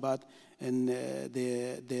talking about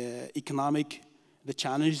the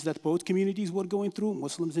challenges that both communities were going through,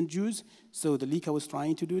 Muslims and Jews. So the LICA was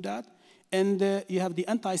trying to do that. And you have the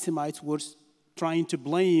anti-Semites who were trying to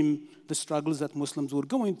blame the struggles that Muslims were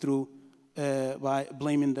going through by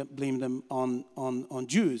blame them on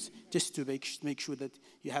Jews, just to make sure that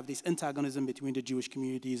you have this antagonism between the Jewish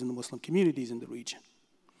communities and the Muslim communities in the region.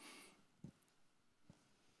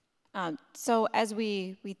 So as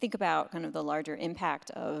we think about kind of the larger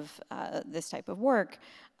impact of this type of work,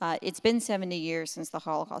 it's been 70 years since the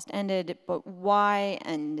Holocaust ended, but why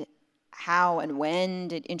and how and when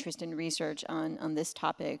did interest in research on this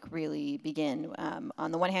topic really begin?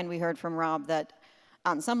 On the one hand, we heard from Rob that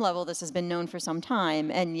on some level this has been known for some time,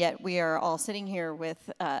 and yet we are all sitting here with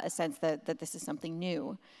a sense that this is something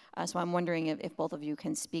new. So I'm wondering if both of you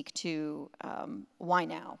can speak to why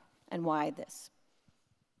now and why this.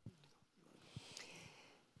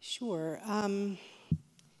 Sure.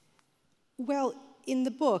 Well, in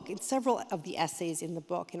the book, in several of the essays in the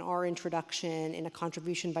book, in our introduction, in a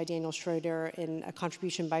contribution by Daniel Schroeder, in a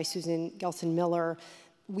contribution by Susan Gelson-Miller,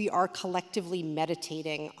 we are collectively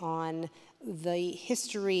meditating on the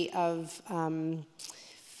history of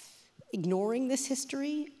ignoring this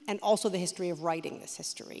history and also the history of writing this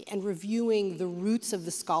history and reviewing the roots of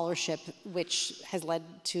the scholarship which has led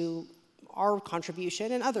to our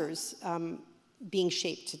contribution and others being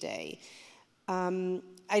shaped today.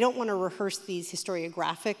 I don't want to rehearse these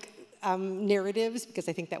historiographic narratives because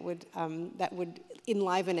I think that would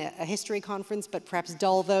enliven a history conference, but perhaps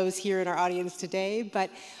dull those here in our audience today. But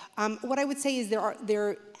what I would say is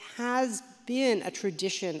there has been a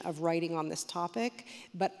tradition of writing on this topic,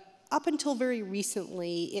 but up until very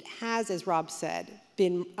recently, it has, as Rob said,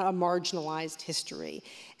 been a marginalized history.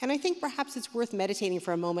 And I think perhaps it's worth meditating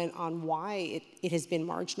for a moment on why it has been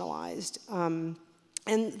marginalized.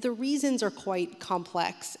 And the reasons are quite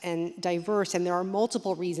complex and diverse, and there are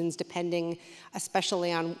multiple reasons depending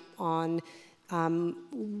especially on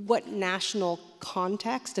what national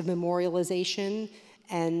context of memorialization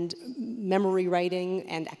and memory writing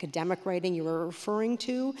and academic writing you were referring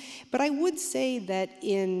to. But I would say that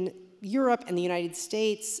in Europe and the United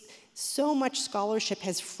States, so much scholarship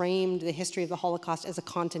has framed the history of the Holocaust as a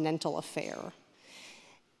continental affair.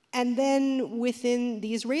 And then within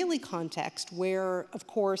the Israeli context, where, of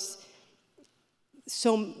course,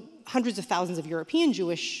 so hundreds of thousands of European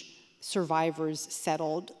Jewish survivors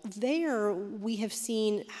settled, there we have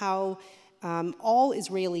seen how all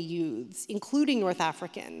Israeli youths, including North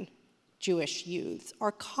African Jewish youths,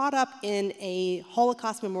 are caught up in a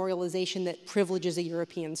Holocaust memorialization that privileges a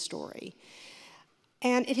European story.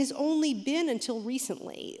 And it has only been until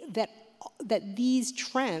recently that these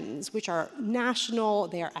trends, which are national,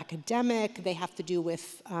 they are academic, they have to do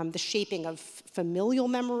with the shaping of familial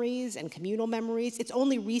memories and communal memories. It's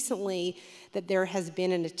only recently that there has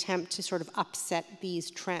been an attempt to sort of upset these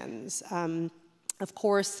trends. Of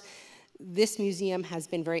course, this museum has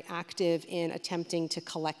been very active in attempting to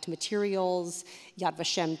collect materials, Yad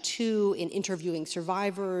Vashem too, in interviewing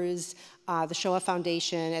survivors, the Shoah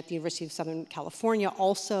Foundation at the University of Southern California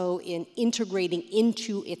also in integrating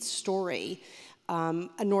into its story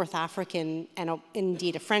a North African and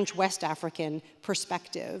indeed a French West African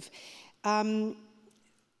perspective.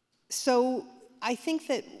 So I think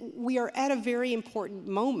that we are at a very important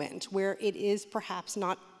moment where it is perhaps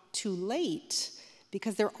not too late,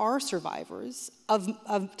 because there are survivors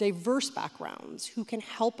of diverse backgrounds who can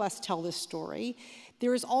help us tell this story.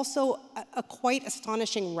 There is also a quite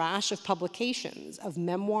astonishing rash of publications, of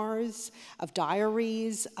memoirs, of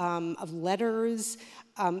diaries, of letters,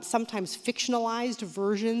 sometimes fictionalized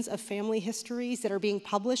versions of family histories that are being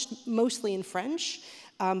published mostly in French,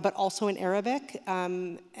 but also in Arabic,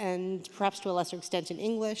 and perhaps to a lesser extent in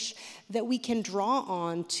English, that we can draw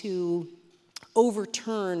on to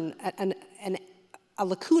overturn a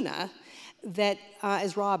lacuna that,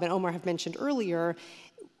 as Rob and Omar have mentioned earlier,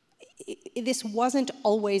 this wasn't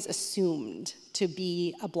always assumed to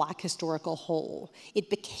be a Black historical whole. It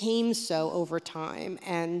became so over time,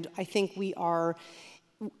 and I think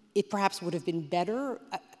it perhaps would have been better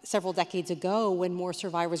several decades ago when more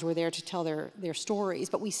survivors were there to tell their stories,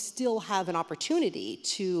 but we still have an opportunity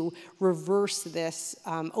to reverse this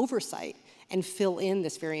oversight and fill in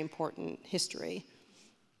this very important history.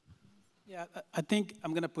 Yeah, I think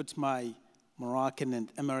I'm going to put my Moroccan and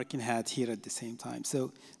American hat here at the same time.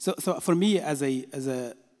 So for me, as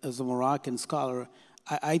a Moroccan scholar,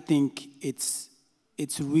 I think it's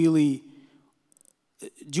really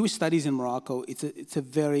Jewish studies in Morocco. It's a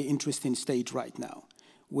very interesting stage right now,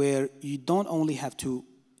 where you don't only have to.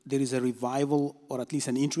 There is a revival, or at least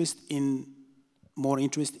more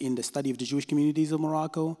interest in the study of the Jewish communities of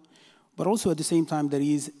Morocco, but also at the same time there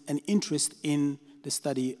is an interest in the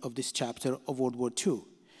study of this chapter of World War II.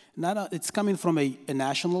 Now, it's coming from a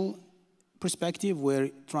national perspective where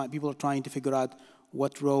people are trying to figure out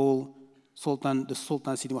what role the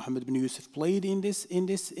Sultan Sidi Mohammed bin Yusuf played in this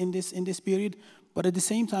period. But at the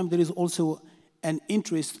same time, there is also an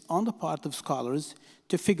interest on the part of scholars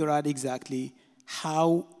to figure out exactly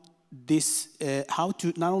how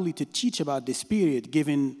to not only to teach about this period,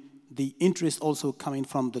 given the interest also coming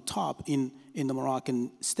from the top in the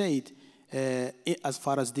Moroccan state, as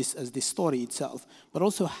far as this story itself, but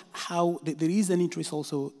also how there is an interest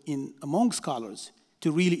also among scholars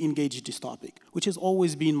to really engage this topic, which has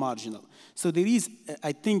always been marginal. So there is,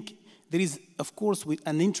 I think, of course, with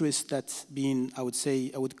an interest that's been, I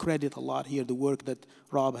would credit a lot here the work that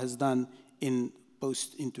Rob has done in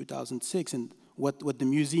 2006 and what the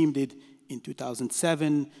museum did in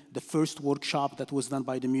 2007, the first workshop that was done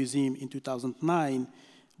by the museum in 2009,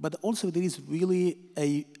 but also there is really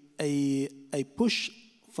a push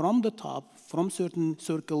from the top, from certain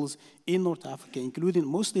circles in North Africa, including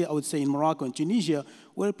mostly, I would say, in Morocco and Tunisia,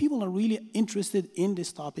 where people are really interested in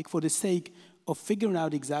this topic for the sake of figuring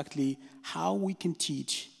out exactly how we can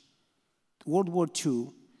teach World War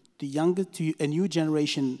II to a new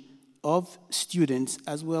generation of students,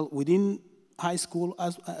 as well within high school,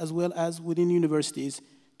 as well as within universities,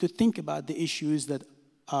 to think about the issues that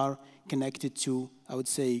are connected to, I would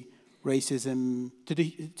say, racism,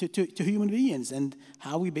 to human beings, and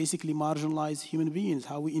how we basically marginalize human beings,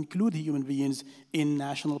 how we include human beings in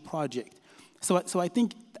national project. So I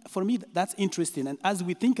think, for me, that's interesting. And as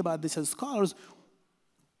we think about this as scholars,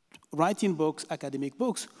 writing books, academic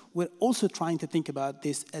books, we're also trying to think about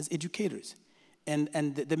this as educators.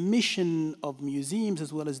 And the mission of museums,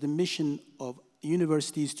 as well as the mission of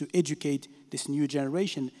universities to educate this new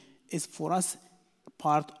generation, is for us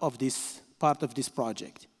part of this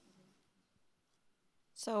project.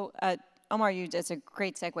 So, Omar, it's a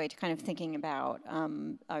great segue to kind of thinking about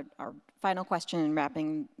our final question and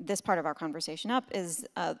wrapping this part of our conversation up is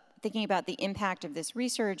thinking about the impact of this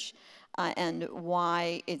research and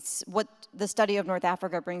why what the study of North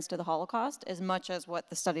Africa brings to the Holocaust as much as what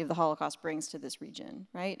the study of the Holocaust brings to this region,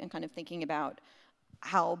 right? And kind of thinking about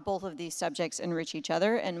how both of these subjects enrich each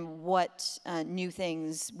other and what new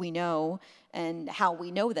things we know and how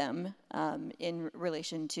we know them in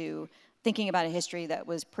relation to thinking about a history that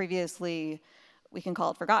was previously, we can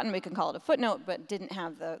call it forgotten, we can call it a footnote, but didn't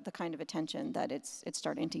have the kind of attention that it's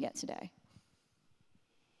starting to get today.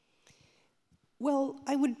 Well,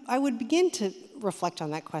 I would begin to reflect on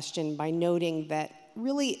that question by noting that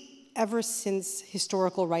really ever since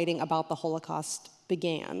historical writing about the Holocaust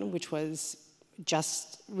began, which was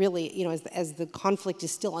just really, you know, as the conflict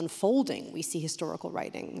is still unfolding, we see historical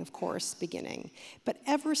writing, of course, beginning. But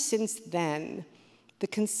ever since then, the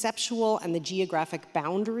conceptual and the geographic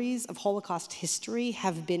boundaries of Holocaust history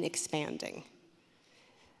have been expanding.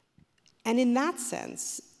 And in that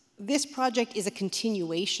sense, this project is a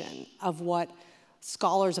continuation of what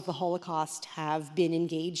scholars of the Holocaust have been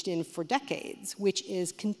engaged in for decades, which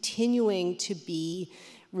is continuing to be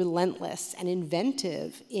relentless and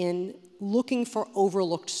inventive in looking for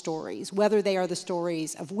overlooked stories, whether they are the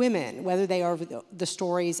stories of women, whether they are the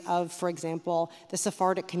stories of, for example, the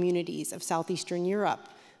Sephardic communities of Southeastern Europe,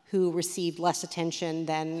 who received less attention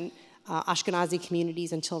than Ashkenazi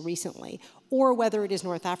communities until recently, or whether it is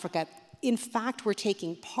North Africa. In fact, we're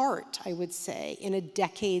taking part, I would say, in a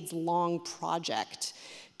decades-long project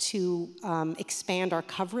to expand our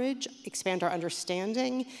coverage, expand our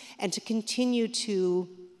understanding, and to continue to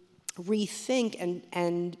rethink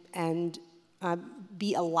and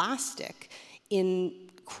be elastic in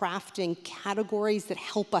crafting categories that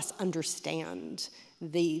help us understand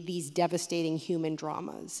these devastating human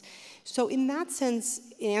dramas. So in that sense,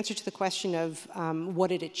 in answer to the question of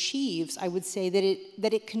what it achieves, I would say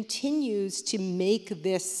that it continues to make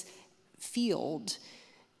this field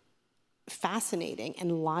fascinating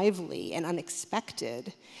and lively and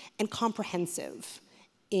unexpected and comprehensive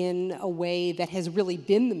in a way that has really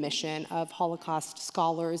been the mission of Holocaust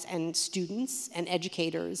scholars and students and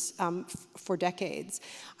educators for decades.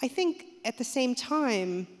 I think at the same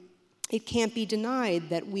time, it can't be denied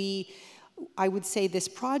that I would say this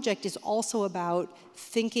project is also about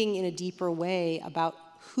thinking in a deeper way about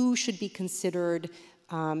who should be considered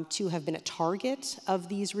to have been a target of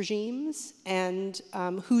these regimes and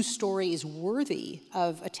whose story is worthy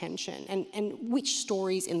of attention and which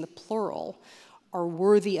stories in the plural are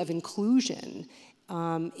worthy of inclusion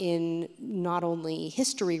in not only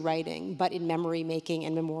history writing, but in memory making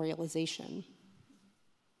and memorialization.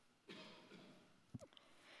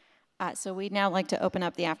 So we'd now like to open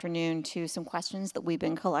up the afternoon to some questions that we've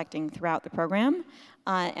been collecting throughout the program.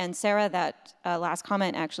 And Sarah, that last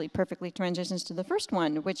comment actually perfectly transitions to the first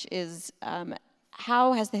one, which is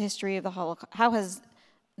how has the history of the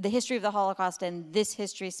Holocaust and this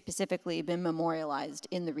history specifically been memorialized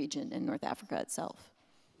in the region in North Africa itself?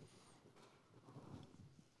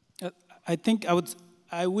 I think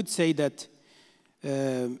I would say that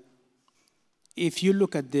if you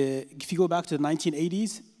go back to the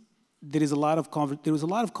 1980s, there was a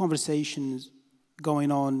lot of conversations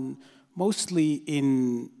going on, mostly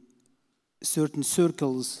in certain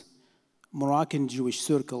circles, Moroccan Jewish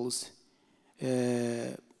circles,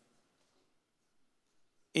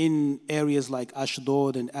 in areas like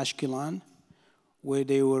Ashdod and Ashkelon, where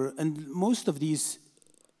and most of these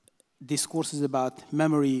discourses about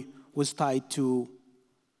memory was tied to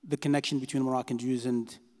the connection between Moroccan Jews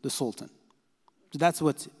and the Sultan. So that's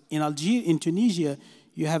what, in Tunisia,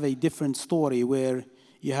 you have a different story where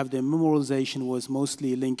you have the memorialization was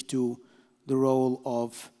mostly linked to the role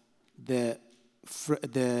of the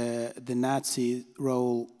Nazi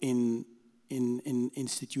role in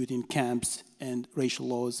instituting camps and racial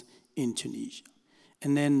laws in Tunisia.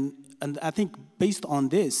 And I think based on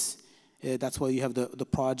this, that's why you have the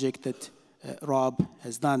project that Rob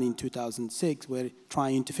has done in 2006, where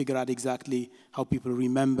trying to figure out exactly how people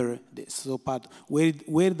remember this. So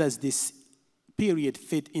where does this period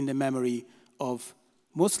fit in the memory of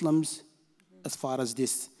Muslims as far as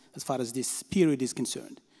this period is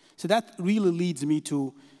concerned? So that really leads me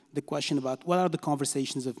to the question about what are the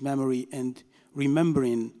conversations of memory and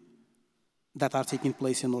remembering that are taking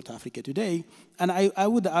place in North Africa today. And I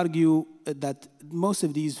would argue that most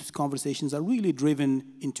of these conversations are really driven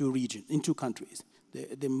into countries.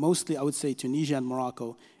 They're mostly, I would say, Tunisia and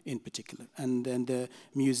Morocco in particular. And then the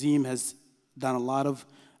museum has done a lot of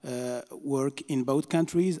work in both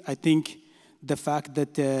countries. I think the fact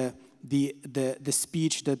that the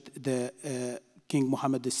speech that the King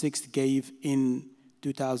Mohammed VI gave in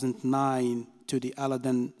 2009 to the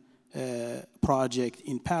Aladdin project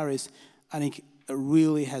in Paris, I think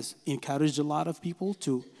really has encouraged a lot of people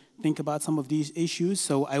to think about some of these issues.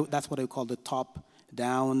 So that's what I call the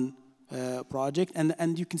top-down project.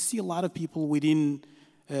 And you can see a lot of people within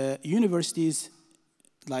universities,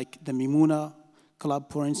 like the Mimuna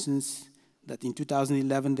Club, for instance, that in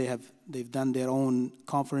 2011 they've done their own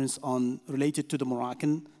conference related to the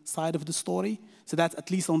Moroccan side of the story. So that's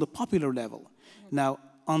at least on the popular level. Now,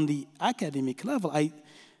 on the academic level,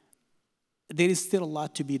 there is still a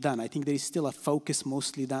lot to be done. I think there is still a focus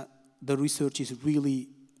mostly that the research is really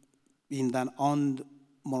being done on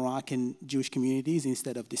Moroccan Jewish communities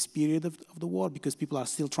instead of this period of the war, because people are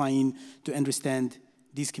still trying to understand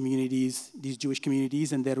these communities, these Jewish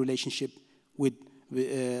communities, and their relationship with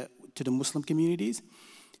to the Muslim communities.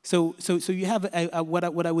 So you have what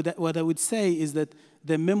I would say is that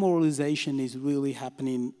the memorialization is really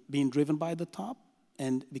happening, being driven by the top,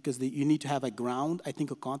 and because you need to have a ground, I think,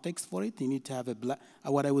 a context for it. You need to have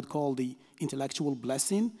what I would call the intellectual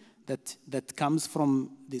blessing that comes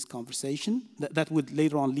from this conversation that would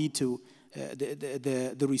later on lead to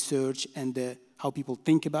the research and how people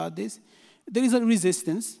think about this. There is a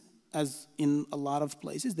resistance, as in a lot of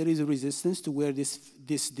places. There is a resistance to where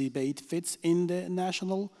this debate fits in the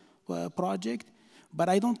national project, but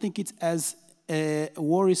I don't think it's as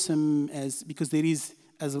worrisome because there is,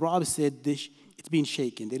 as Rob said, it's been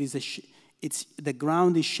shaken. There is the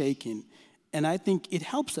ground is shaking, and I think it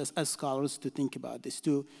helps us as scholars to think about this,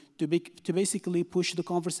 to basically push the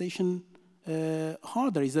conversation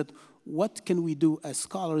harder. Is that what can we do as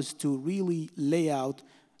scholars to really lay out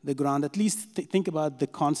the ground, at least think about the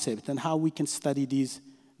concept and how we can study these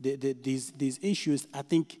issues. I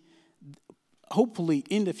think hopefully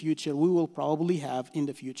in the future, we will probably have in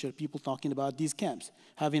the future people talking about these camps,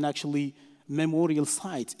 having actually memorial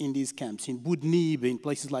sites in these camps, in Boudnib, in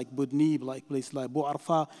places like Boudnib, like places like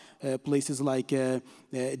Bouarfa, places like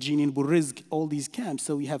Jenin Bourrizq, all these camps.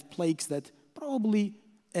 So we have plaques that probably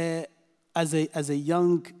as a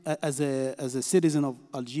citizen of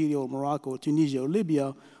Algeria or Morocco or Tunisia or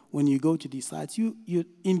Libya, when you go to these sites, you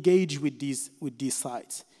engage with these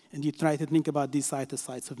sites, and you try to think about these sites as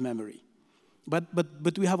sites of memory.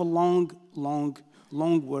 But we have a long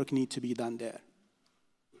work need to be done there.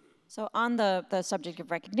 So on the subject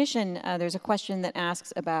of recognition, there's a question that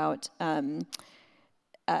asks about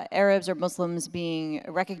Arabs or Muslims being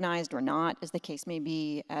recognized or not, as the case may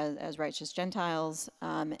be, as righteous Gentiles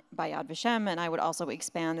by Yad Vashem, and I would also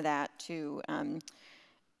expand that to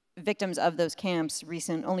victims of those camps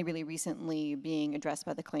only really recently being addressed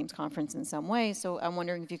by the Claims Conference in some way. So I'm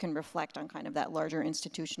wondering if you can reflect on kind of that larger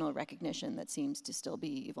institutional recognition that seems to still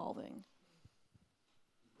be evolving.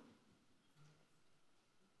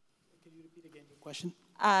 Can you repeat again your question?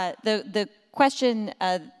 The question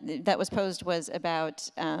that was posed was about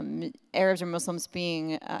Arabs or Muslims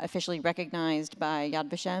being officially recognized by Yad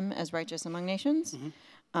Vashem as righteous among nations. Mm-hmm.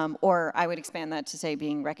 Or I would expand that to say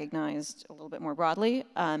being recognized a little bit more broadly.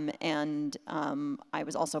 And I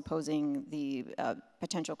was also posing the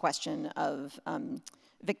potential question of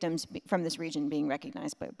victims from this region being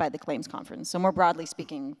recognized by the Claims Conference. So more broadly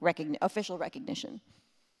speaking, official recognition.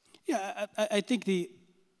 Yeah, I think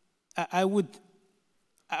I would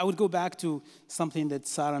go back to something that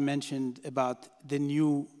Sarah mentioned about the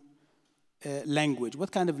new language.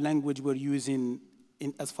 What kind of language we're using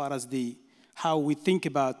as far as how we think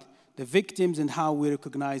about the victims and how we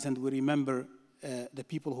recognize and we remember the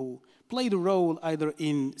people who played a role either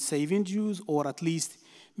in saving Jews or at least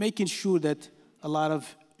making sure that a lot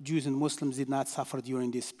of Jews and Muslims did not suffer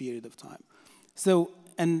during this period of time. So,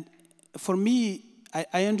 and for me,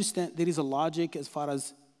 I understand there is a logic as far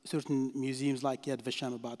as certain museums like Yad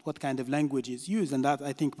Vashem about what kind of language is used, and that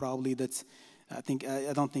I think probably that's,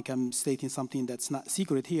 I don't think I'm stating something that's not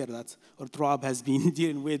secret here. That's what Rob has been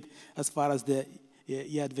dealing with as far as the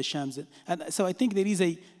Yad Vashems. And so I think there is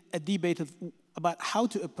a debate about how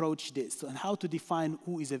to approach this and how to define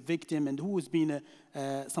who is a victim and who has been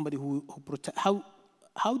somebody who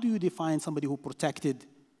how do you define somebody who protected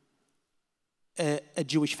a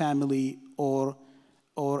Jewish family or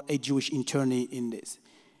a Jewish internee in this.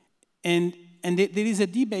 And there is a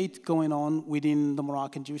debate going on within the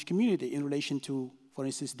Moroccan Jewish community in relation to, for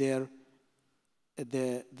instance, the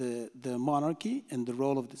monarchy and the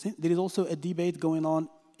role of the state. There is also a debate going on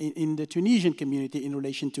in the Tunisian community in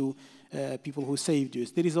relation to people who saved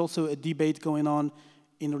Jews. There is also a debate going on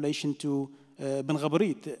in relation to Ben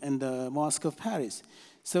Ghabrit and the Mosque of Paris.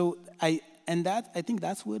 So I think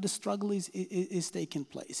that's where the struggle is taking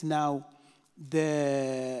place. Now,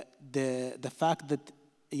 the fact that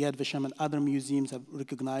Yad Vashem and other museums have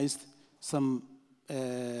recognized some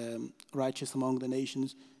righteous among the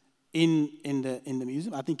nations in the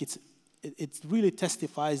museum, I think it really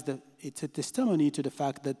testifies that it's a testimony to the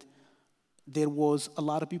fact that there was a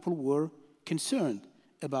lot of people who were concerned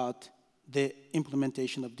about the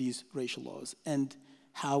implementation of these racial laws and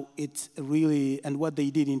how it's really, and what they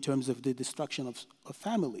did in terms of the destruction of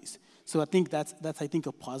families. So I think that's I think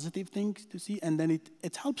a positive thing to see, and then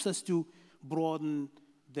it helps us to broaden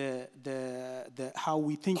the how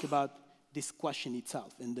we think about this question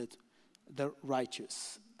itself, and that the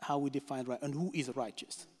righteous, how we define right, and who is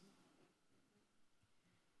righteous.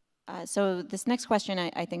 So this next question,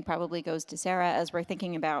 I think, probably goes to Sarah. As we're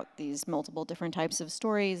thinking about these multiple different types of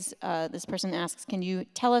stories, this person asks, can you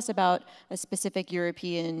tell us about a specific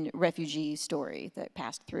European refugee story that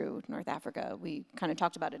passed through North Africa? We kind of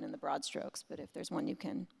talked about it in the broad strokes, but if there's one you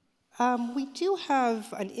can. We do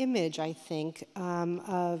have an image, I think,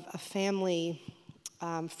 of a family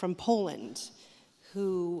from Poland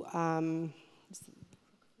who,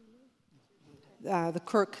 the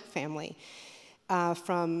Kirk family,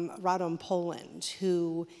 from Radom, Poland,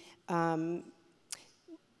 who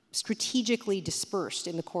strategically dispersed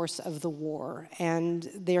in the course of the war. And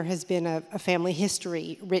there has been a family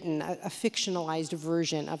history written, a fictionalized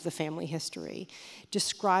version of the family history,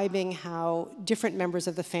 describing how different members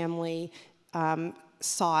of the family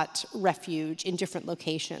sought refuge in different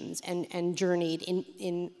locations and journeyed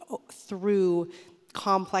through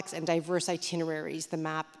complex and diverse itineraries. The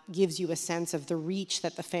map gives you a sense of the reach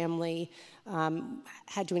that the family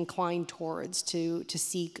had to incline towards to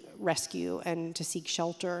seek rescue and to seek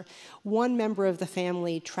shelter. One member of the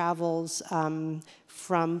family travels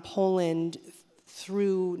from Poland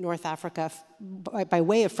through North Africa by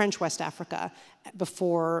way of French West Africa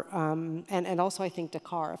before, and also I think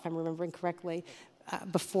Dakar, if I'm remembering correctly,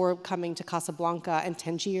 before coming to Casablanca, and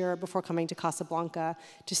Tangier before coming to Casablanca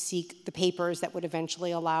to seek the papers that would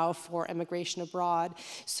eventually allow for emigration abroad.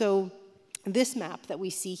 So this map that we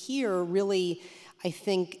see here really, I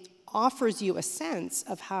think, offers you a sense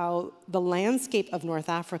of how the landscape of North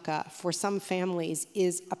Africa for some families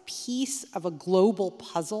is a piece of a global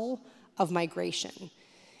puzzle of migration.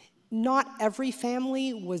 Not every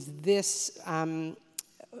family was this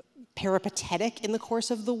peripatetic in the course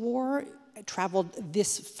of the war, traveled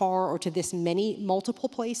this far or to this many multiple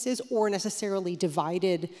places, or necessarily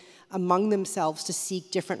divided among themselves to seek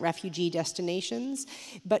different refugee destinations.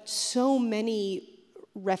 But so many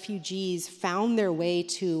refugees found their way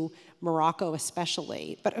to Morocco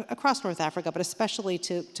especially, but across North Africa, but especially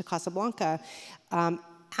to Casablanca,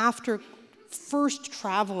 after first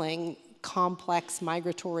traveling complex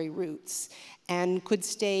migratory routes, and could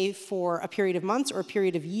stay for a period of months or a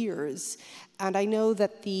period of years. And I know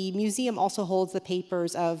that the museum also holds the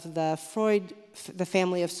papers of the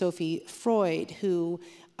family of Sophie Freud, who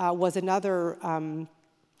was another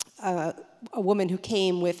a woman who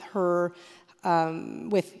came with her, her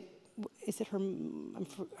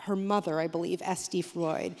mother, I believe, Esther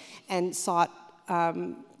Freud, and sought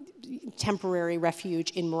temporary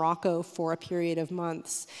refuge in Morocco for a period of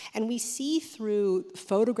months. And we see through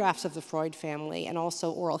photographs of the Freud family and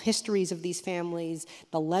also oral histories of these families,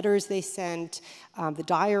 the letters they sent, the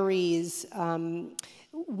diaries,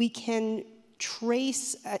 we can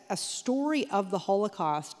trace a story of the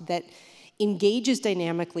Holocaust that engages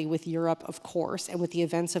dynamically with Europe, of course, and with the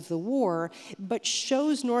events of the war, but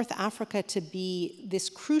shows North Africa to be this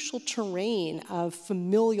crucial terrain of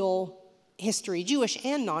familial history, Jewish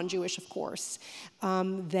and non-Jewish, of course,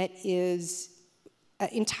 that is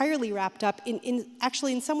entirely wrapped up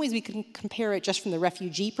actually, in some ways, we can compare it just from the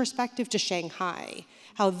refugee perspective to Shanghai,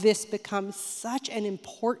 how this becomes such an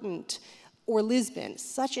important, or Lisbon,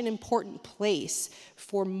 such an important place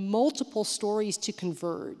for multiple stories to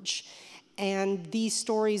converge. And these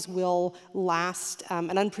stories will last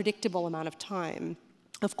an unpredictable amount of time.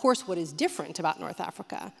 Of course, what is different about North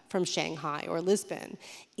Africa from Shanghai or Lisbon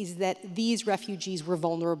is that these refugees were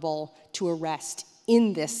vulnerable to arrest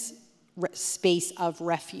in this space of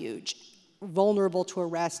refuge, vulnerable to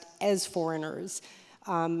arrest as foreigners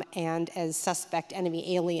and as suspect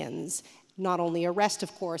enemy aliens. Not only arrest,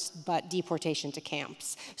 of course, but deportation to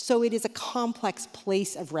camps. So it is a complex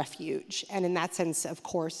place of refuge, and in that sense, of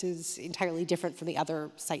course, is entirely different from the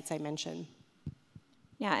other sites I mentioned.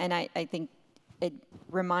 Yeah, and I think it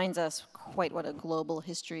reminds us quite what a global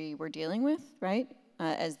history we're dealing with, right?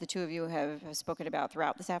 As the two of you have spoken about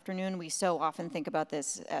throughout this afternoon, we so often think about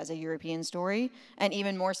this as a European story, and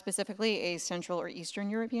even more specifically, a Central or Eastern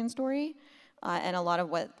European story. And a lot of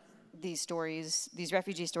what these stories, these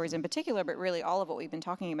refugee stories in particular, but really all of what we've been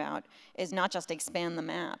talking about, is not just expand the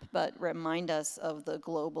map, but remind us of the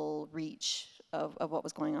global reach of what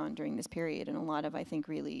was going on during this period in a lot of, I think,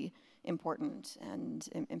 really important and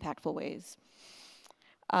impactful ways.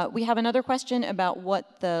 We have another question about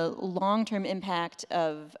what the long-term impact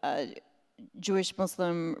of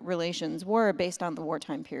Jewish-Muslim relations were based on the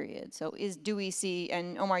wartime period. So do we see,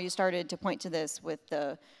 and Omar, you started to point to this with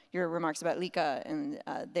your remarks about Lika and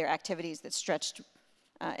their activities that stretched,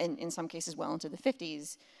 in some cases, well into the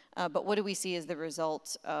 50s. But what do we see as the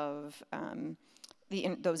result of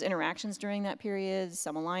those interactions during that period,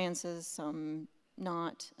 some alliances, some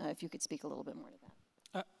not? If you could speak a little bit more to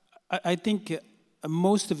that. I think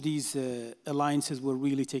most of these alliances were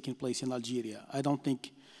really taking place in Algeria. I don't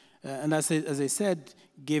think, and as I said,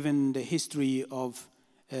 given the history of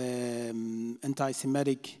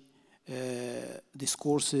anti-Semitic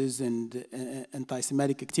discourses and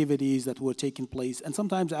anti-Semitic activities that were taking place, and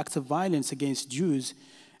sometimes acts of violence against Jews.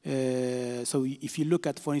 So if you look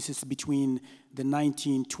at, for instance, between the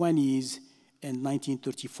 1920s and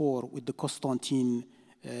 1934, with the Constantine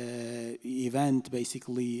event,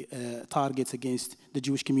 basically targets against the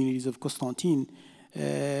Jewish communities of Constantine,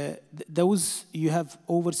 those you have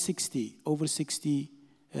over 60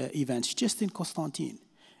 events just in Constantine,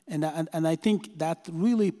 and I think that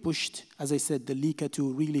really pushed, as I said, the Lika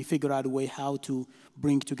to really figure out a way how to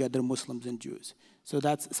bring together Muslims and Jews. So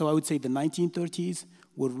I would say the 1930s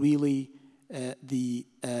were really the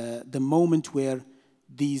moment where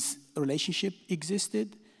these relationship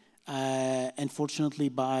existed. Unfortunately,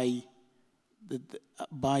 by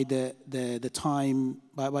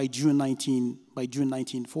June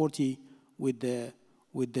 1940, with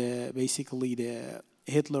basically the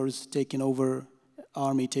Hitler's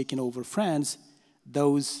army taking over France,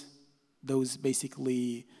 those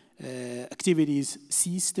basically activities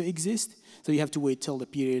ceased to exist. So you have to wait till the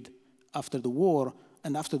period after the war,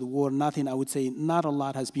 and after the war, nothing. I would say not a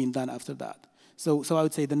lot has been done after that. So I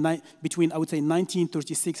would say between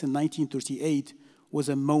 1936 and 1938 was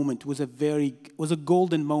a moment, was a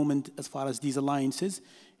golden moment as far as these alliances,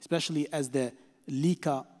 especially as the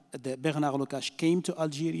Lika, the Bernard Locache came to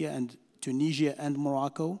Algeria and Tunisia and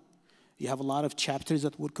Morocco. You have a lot of chapters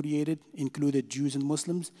that were created, included Jews and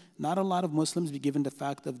Muslims. Not a lot of Muslims, given the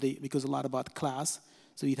fact of because a lot about class,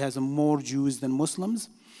 so it has more Jews than Muslims.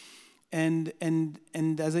 And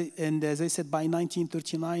as I said, by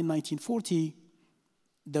 1939, 1940.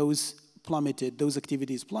 Those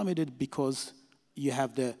activities plummeted because you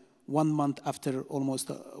have almost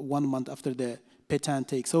 1 month after the Pétain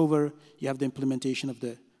takes over, you have the implementation of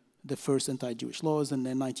the first anti-Jewish laws, and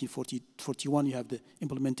then 1941 you have the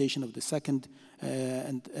implementation of the second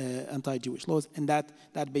anti-Jewish laws, and that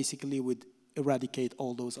basically would eradicate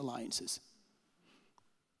all those alliances.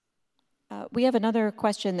 We have another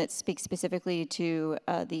question that speaks specifically to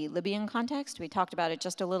the Libyan context. We talked about it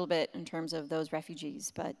just a little bit in terms of those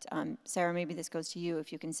refugees, but Sarah, maybe this goes to you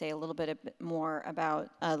if you can say a little bit more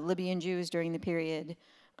about Libyan Jews during the period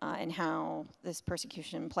and how this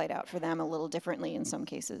persecution played out for them a little differently in some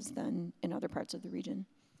cases than in other parts of the region.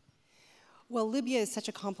 Well, Libya is such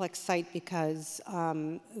a complex site because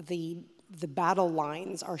the battle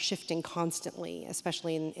lines are shifting constantly,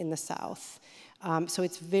 especially in the south. So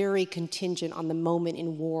it's very contingent on the moment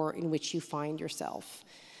in war in which you find yourself.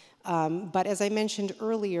 But as I mentioned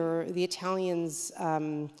earlier, the Italians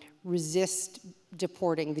resist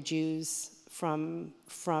deporting the Jews from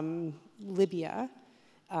Libya,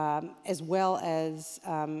 as well as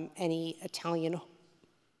any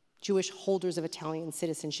Jewish holders of Italian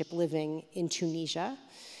citizenship living in Tunisia,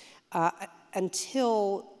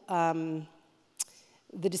 until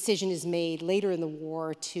the decision is made later in the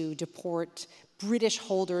war to deport British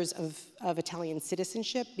holders of Italian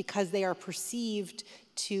citizenship because they are perceived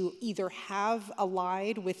to either have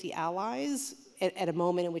allied with the Allies at a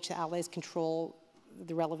moment in which the Allies control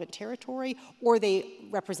the relevant territory, or they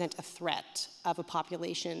represent a threat of a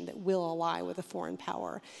population that will ally with a foreign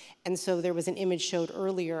power. And so there was an image showed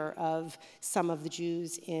earlier of some of the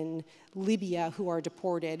Jews in Libya who are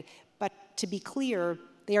deported, but to be clear,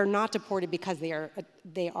 they are not deported because they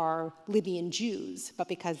are Libyan Jews, but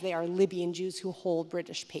because they are Libyan Jews who hold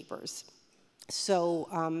British papers.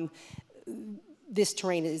 So this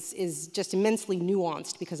terrain is just immensely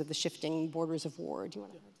nuanced because of the shifting borders of war. Do you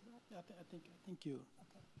want to add to that? Yeah, thank you.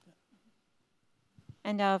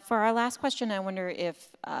 And for our last question, I wonder if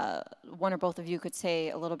one or both of you could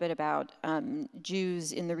say a little bit about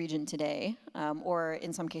Jews in the region today, or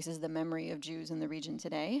in some cases the memory of Jews in the region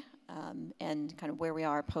today, and kind of where we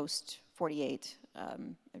are post-48,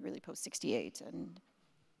 really post-68. And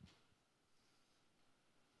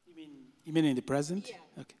You mean in the present?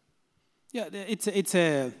 Yeah. Okay.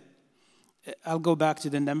 Yeah, I'll go back to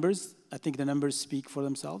the numbers. I think the numbers speak for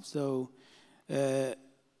themselves. So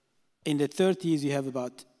in the 30s, you have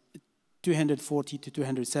about 240 to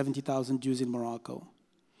 270,000 Jews in Morocco,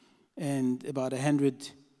 and about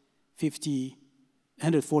 140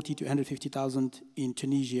 to 150,000 in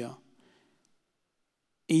Tunisia,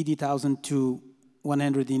 80,000 to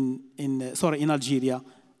 100 in Algeria,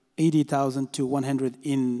 80,000 to 100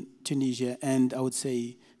 in Tunisia, and I would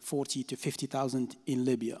say 40 to 50,000 in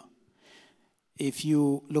Libya. If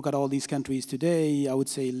you look at all these countries today, I would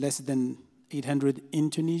say less than 800 in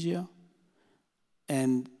Tunisia,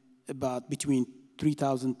 and about between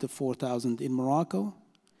 3,000 to 4,000 in Morocco,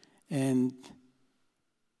 and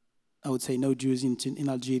I would say no Jews in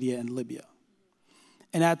Algeria and Libya.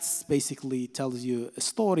 And that's basically tells you a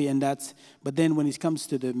story, but then when it comes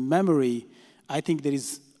to the memory, I think there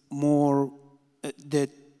is more, the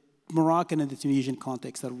Moroccan and the Tunisian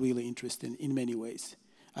context are really interesting in many ways.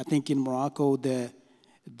 I think in Morocco, the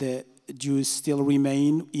Jews still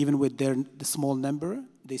remain, even with the small number,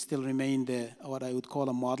 they still remain what I would call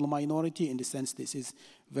a model minority, in the sense this is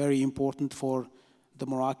very important for the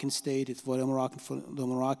Moroccan state, it's for the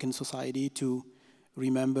Moroccan society to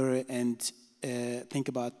remember and think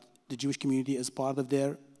about the Jewish community as part of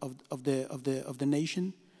the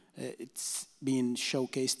nation. It's being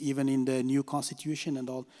showcased even in the new constitution and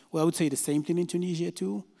all. Well, I would say the same thing in Tunisia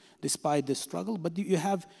too, despite the struggle. But you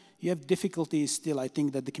have difficulties still, I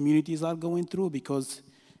think, that the communities are going through, because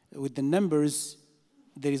with the numbers,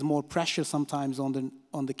 there is more pressure sometimes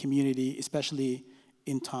on the community, especially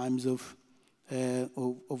in times of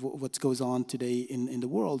what goes on today in the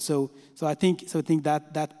world. So I think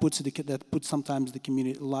that puts sometimes the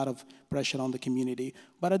community, a lot of pressure on the community.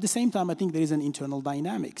 But at the same time, I think there is an internal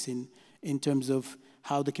dynamics in terms of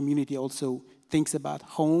how the community also thinks about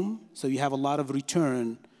home. So you have a lot of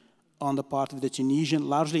return on the part of the Tunisian,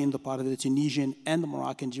 largely in the part of the Tunisian and the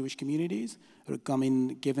Moroccan Jewish communities,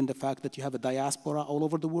 given the fact that you have a diaspora all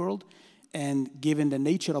over the world, and given the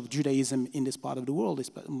nature of Judaism in this part of the world,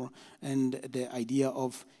 and the idea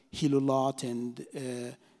of Hilulat and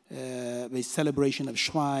the celebration of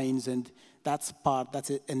shrines, and that's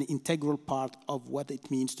an integral part of what it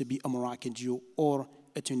means to be a Moroccan Jew or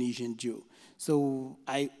a Tunisian Jew. So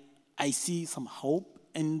I see some hope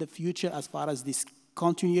in the future as far as this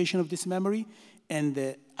continuation of this memory,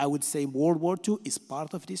 and I would say World War II is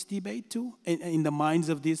part of this debate too, in the minds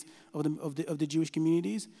of the Jewish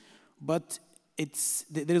communities. But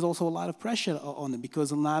there is also a lot of pressure on them,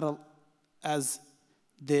 because as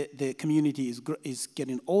the community is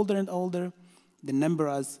getting older and older, the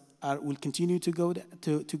numbers will continue to go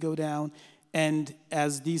down, and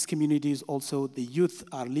as these communities also, the youth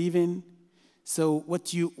are leaving. So what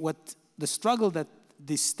the struggle that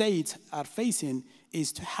the states are facing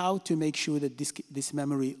is how to make sure that this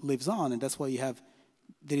memory lives on, and that's why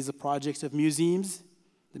there is a project of museums.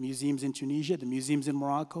 The museums in Tunisia, the museums in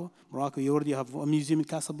Morocco. Morocco, you already have a museum in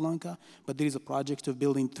Casablanca, but there is a project of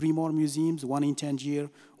building 3 more museums, one in Tangier,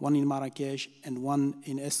 one in Marrakesh, and one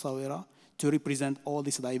in Essaouira, to represent all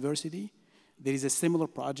this diversity. There is a similar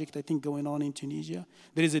project, I think, going on in Tunisia.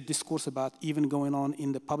 There is a discourse about even going on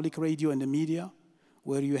in the public radio and the media,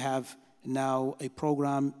 where you have now a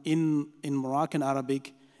program in Moroccan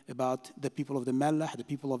Arabic about the people of the Mellah, the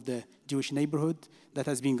people of the Jewish neighborhood, that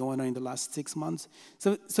has been going on in the last 6 months.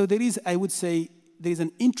 So there is, I would say, there is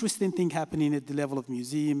an interesting thing happening at the level of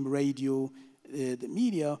museum, radio, the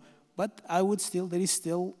media, but there is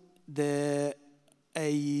still a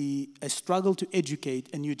struggle to educate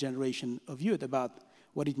a new generation of youth about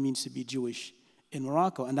what it means to be Jewish in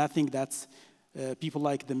Morocco. And I think that's people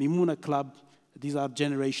like the Mimouna Club, these are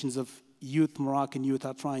generations of youth, Moroccan youth,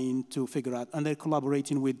 are trying to figure out, and they're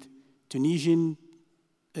collaborating with Tunisian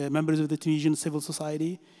members of the Tunisian civil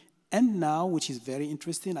society. And now, which is very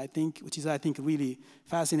interesting, I think really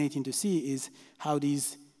fascinating to see, is how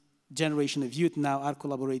these generation of youth now are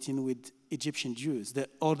collaborating with Egyptian Jews, the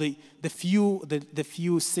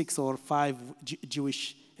few 6 or 5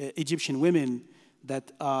 Jewish Egyptian women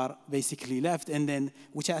that are basically left, and then,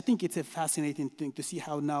 which I think it's a fascinating thing to see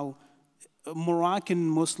how now Moroccan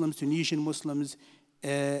Muslims, Tunisian Muslims,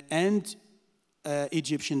 and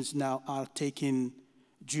Egyptians now are taking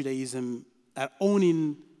Judaism, are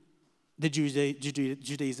owning the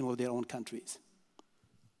Judaism of their own countries.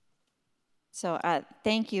 So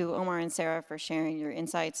thank you, Omar and Sarah, for sharing your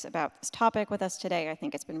insights about this topic with us today. I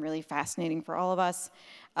think it's been really fascinating for all of us.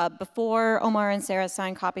 Before Omar and Sarah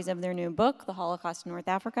sign copies of their new book, The Holocaust in North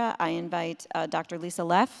Africa, I invite Dr. Lisa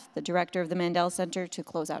Leff, the director of the Mandel Center, to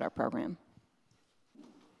close out our program.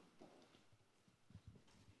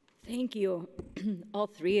 Thank you, all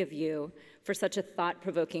three of you, for such a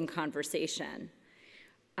thought-provoking conversation.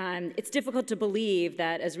 It's difficult to believe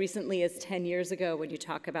that as recently as 10 years ago, when you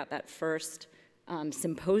talk about that first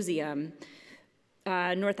symposium,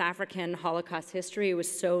 North African Holocaust history was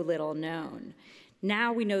so little known.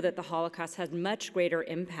 Now we know that the Holocaust had much greater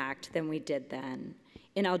impact than we did then.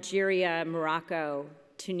 In Algeria, Morocco,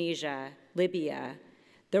 Tunisia, Libya,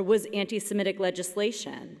 there was anti-Semitic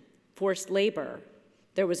legislation, forced labor,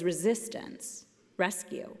 there was resistance,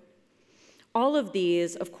 rescue. All of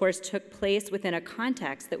these, of course, took place within a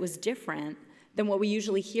context that was different than what we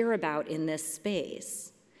usually hear about in this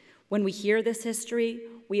space. When we hear this history,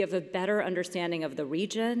 we have a better understanding of the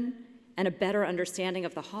region and a better understanding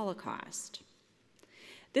of the Holocaust.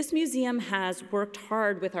 This museum has worked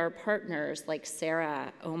hard with our partners like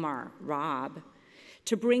Sarah, Omar, Rob,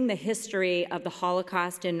 to bring the history of the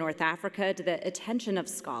Holocaust in North Africa to the attention of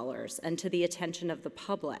scholars and to the attention of the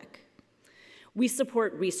public. We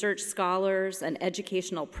support research scholars and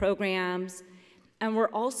educational programs, and we're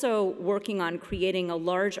also working on creating a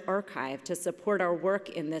large archive to support our work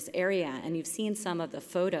in this area, and you've seen some of the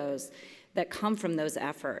photos that come from those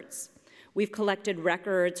efforts. We've collected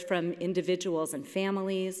records from individuals and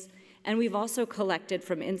families, and we've also collected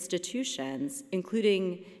from institutions,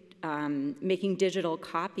 including making digital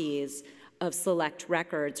copies of select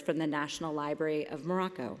records from the National Library of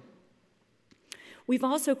Morocco. We've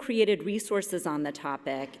also created resources on the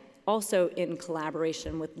topic, also in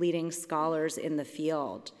collaboration with leading scholars in the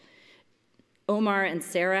field. Omar and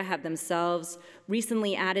Sarah have themselves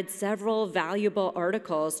recently added several valuable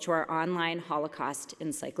articles to our online Holocaust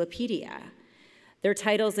encyclopedia. Their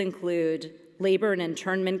titles include Labor and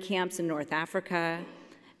Internment Camps in North Africa,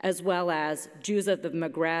 as well as Jews of the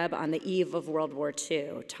Maghreb on the Eve of World War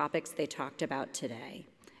II, topics they talked about today.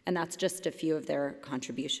 And that's just a few of their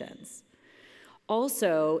contributions.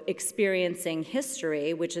 Also, Experiencing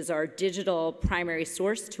History, which is our digital primary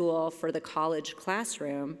source tool for the college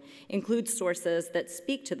classroom, includes sources that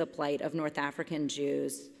speak to the plight of North African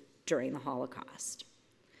Jews during the Holocaust.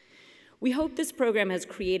 We hope this program has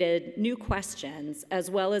created new questions as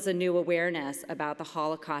well as a new awareness about the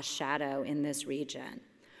Holocaust shadow in this region.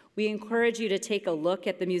 We encourage you to take a look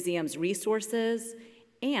at the museum's resources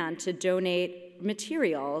and to donate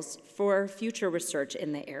materials for future research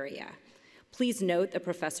in the area. Please note that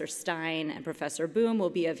Professor Stein and Professor Boom will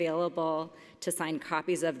be available to sign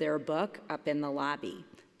copies of their book up in the lobby.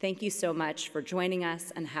 Thank you so much for joining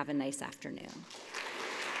us, and have a nice afternoon.